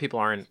 I guess some people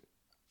aren't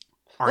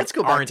able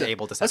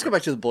to separate. Let's go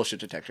back to the bullshit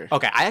detector.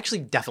 Okay, I actually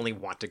definitely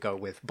want to go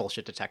with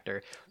bullshit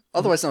detector.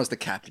 Otherwise known as the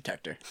cap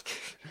detector.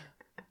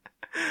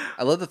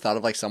 I love the thought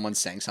of like someone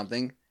saying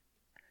something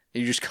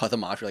and you just cut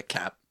them off. You're like,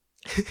 cap.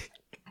 You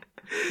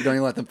don't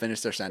even let them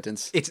finish their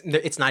sentence.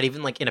 It's not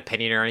even like an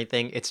opinion or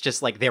anything. It's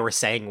just like they were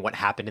saying what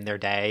happened in their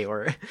day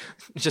or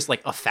just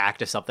like a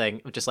fact of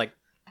something. Just like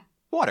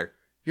water.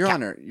 Your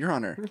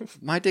Honor,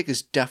 my dick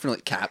is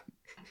definitely cap.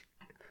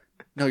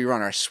 No, Your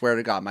Honor, I swear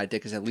to God, my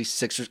dick is at least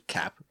 6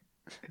 cap.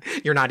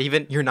 You're not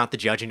the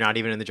judge. You're not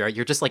even in the jury.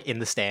 You're just like in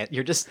the stand.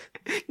 You're just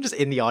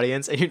in the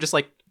audience, and you're just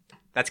like,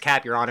 "That's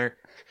cap, Your Honor.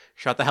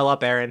 Shut the hell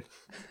up, Aaron."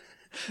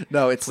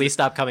 No, please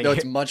stop coming. No,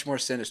 it's much more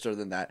sinister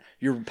than that.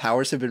 Your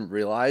powers have been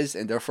realized,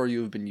 and therefore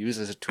you have been used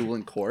as a tool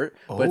in court.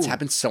 Oh. But it's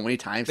happened so many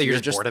times. That you're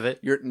just bored of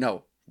it.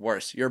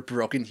 Worse. You're a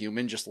broken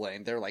human, just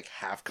laying there like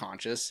half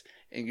conscious,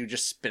 and you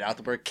just spit out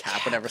the word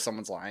cap whenever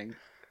someone's lying.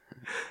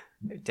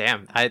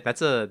 Damn,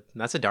 that's a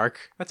dark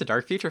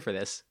future for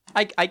this.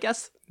 I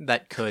guess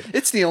that could.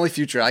 It's the only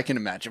future I can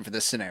imagine for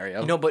this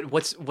scenario. No, but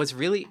what's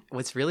really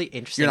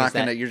interesting.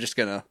 You're just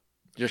gonna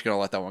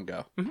let that one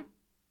go. Mm-hmm.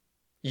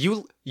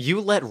 You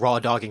let raw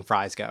dogging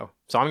fries go,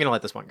 so I'm gonna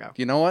let this one go.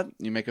 You know what?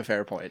 You make a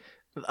fair point.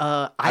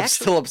 I'm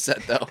still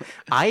upset though.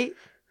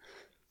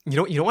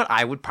 You know what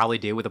I would probably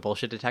do with a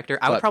bullshit detector?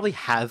 I would probably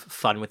have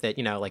fun with it.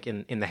 Like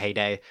in the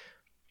heyday.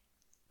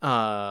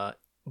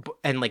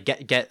 And like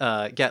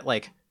get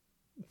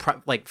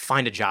like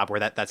find a job where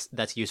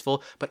that's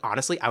useful. But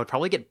honestly, I would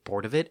probably get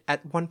bored of it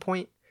at one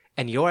point.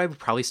 And you know what I would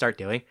probably start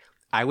doing?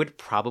 I would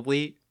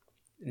probably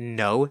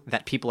know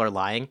that people are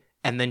lying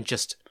and then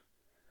just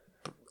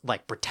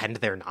like pretend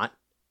they're not.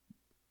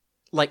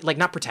 Like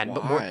not pretend,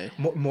 Why?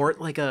 but more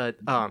like a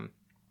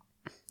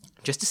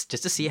just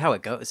to see how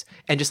it goes.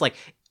 And just like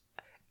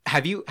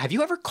have you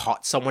ever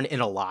caught someone in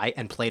a lie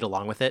and played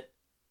along with it?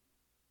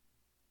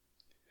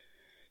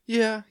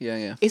 Yeah.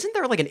 Isn't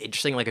there like an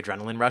interesting like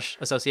adrenaline rush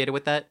associated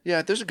with that?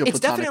 Yeah, there's a good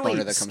platonic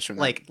boner that comes from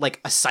that.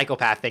 Like a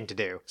psychopath thing to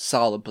do.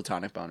 Solid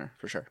platonic boner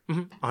for sure.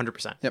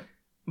 100%. Yep.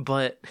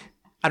 But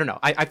I don't know.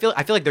 I feel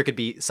like there could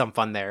be some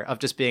fun there of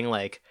just being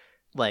like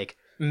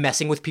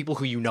messing with people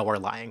who you know are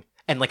lying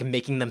and like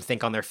making them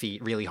think on their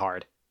feet really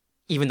hard,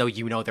 even though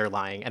you know they're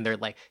lying and they're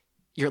like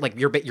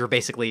you're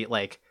basically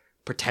like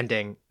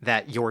pretending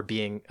that you're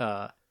being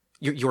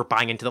you're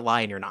buying into the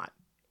lie and you're not.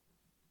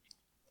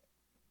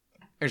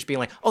 Or just being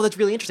like, oh, that's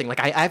really interesting. Like,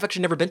 I've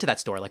actually never been to that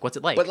store. Like, what's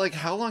it like? But, like,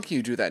 how long can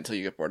you do that until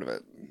you get bored of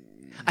it?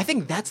 I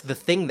think that's the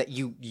thing that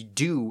you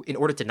do in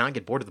order to not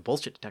get bored of the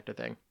bullshit detector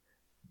thing.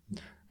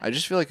 I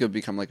just feel like it would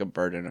become, like, a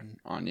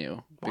burden on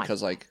you. Why?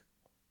 Because, like,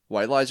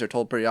 white lies are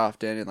told pretty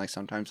often. And, like,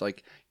 sometimes,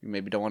 like, you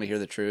maybe don't want to hear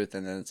the truth.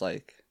 And then it's,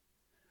 like...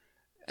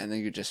 And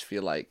then you just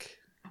feel like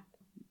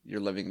you're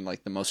living in,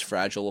 like, the most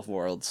fragile of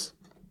worlds.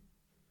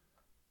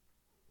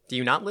 Do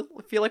you not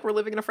feel like we're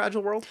living in a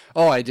fragile world?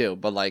 Oh, I do.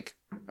 But, like...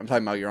 I'm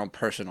talking about your own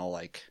personal,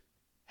 like,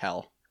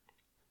 hell.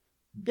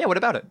 Yeah, what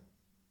about it?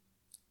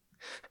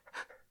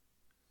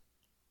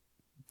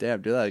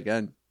 Damn, do that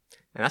again.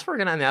 And that's where we're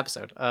going to end the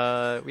episode.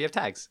 We have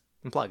tags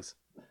and plugs.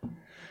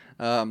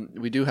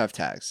 We do have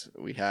tags.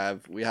 We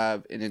have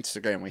an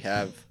Instagram. We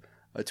have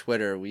a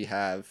Twitter. We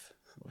have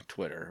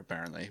Twitter,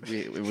 apparently.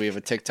 We have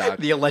a TikTok.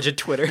 The alleged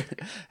Twitter.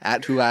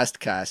 At Who Asked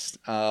Cast.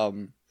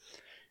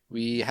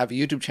 We have a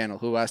YouTube channel,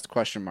 Who Asked ?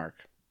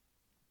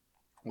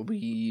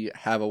 We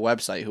have a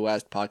website,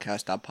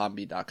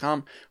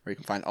 whoaskedpodcast.podbean.com, where you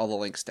can find all the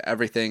links to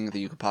everything that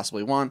you could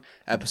possibly want,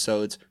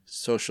 episodes,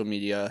 social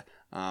media,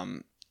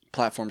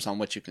 platforms on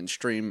which you can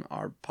stream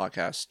our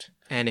podcast.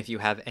 And if you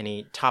have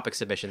any topic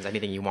submissions,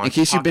 anything you want in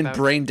case you've been about,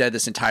 brain dead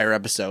this entire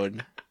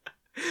episode.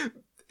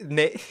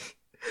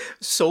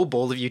 So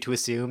bold of you to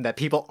assume that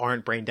people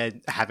aren't brain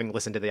dead having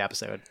listened to the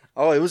episode.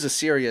 Oh, it was a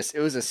serious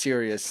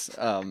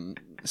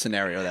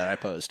scenario that I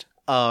posed.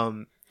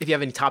 If you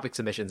have any topic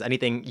submissions,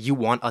 anything you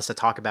want us to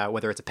talk about,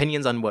 whether it's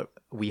opinions on what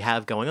we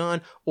have going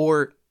on,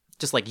 or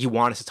just like you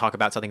want us to talk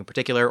about something in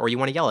particular, or you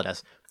want to yell at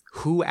us,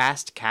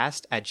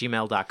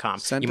 whoaskedcast@gmail.com.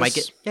 Send you us, might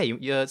get,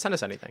 you send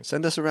us anything.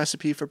 Send us a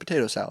recipe for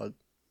potato salad.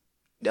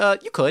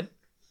 You could.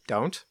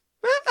 Don't.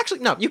 Actually,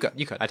 no, you could.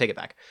 I take it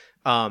back.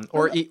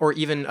 Or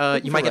even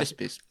you might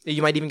recipes.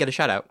 You might even get a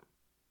shout out,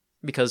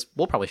 because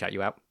we'll probably shout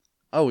you out.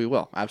 Oh, we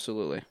will.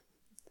 Absolutely.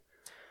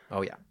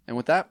 Oh yeah. And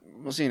with that,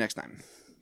 we'll see you next time.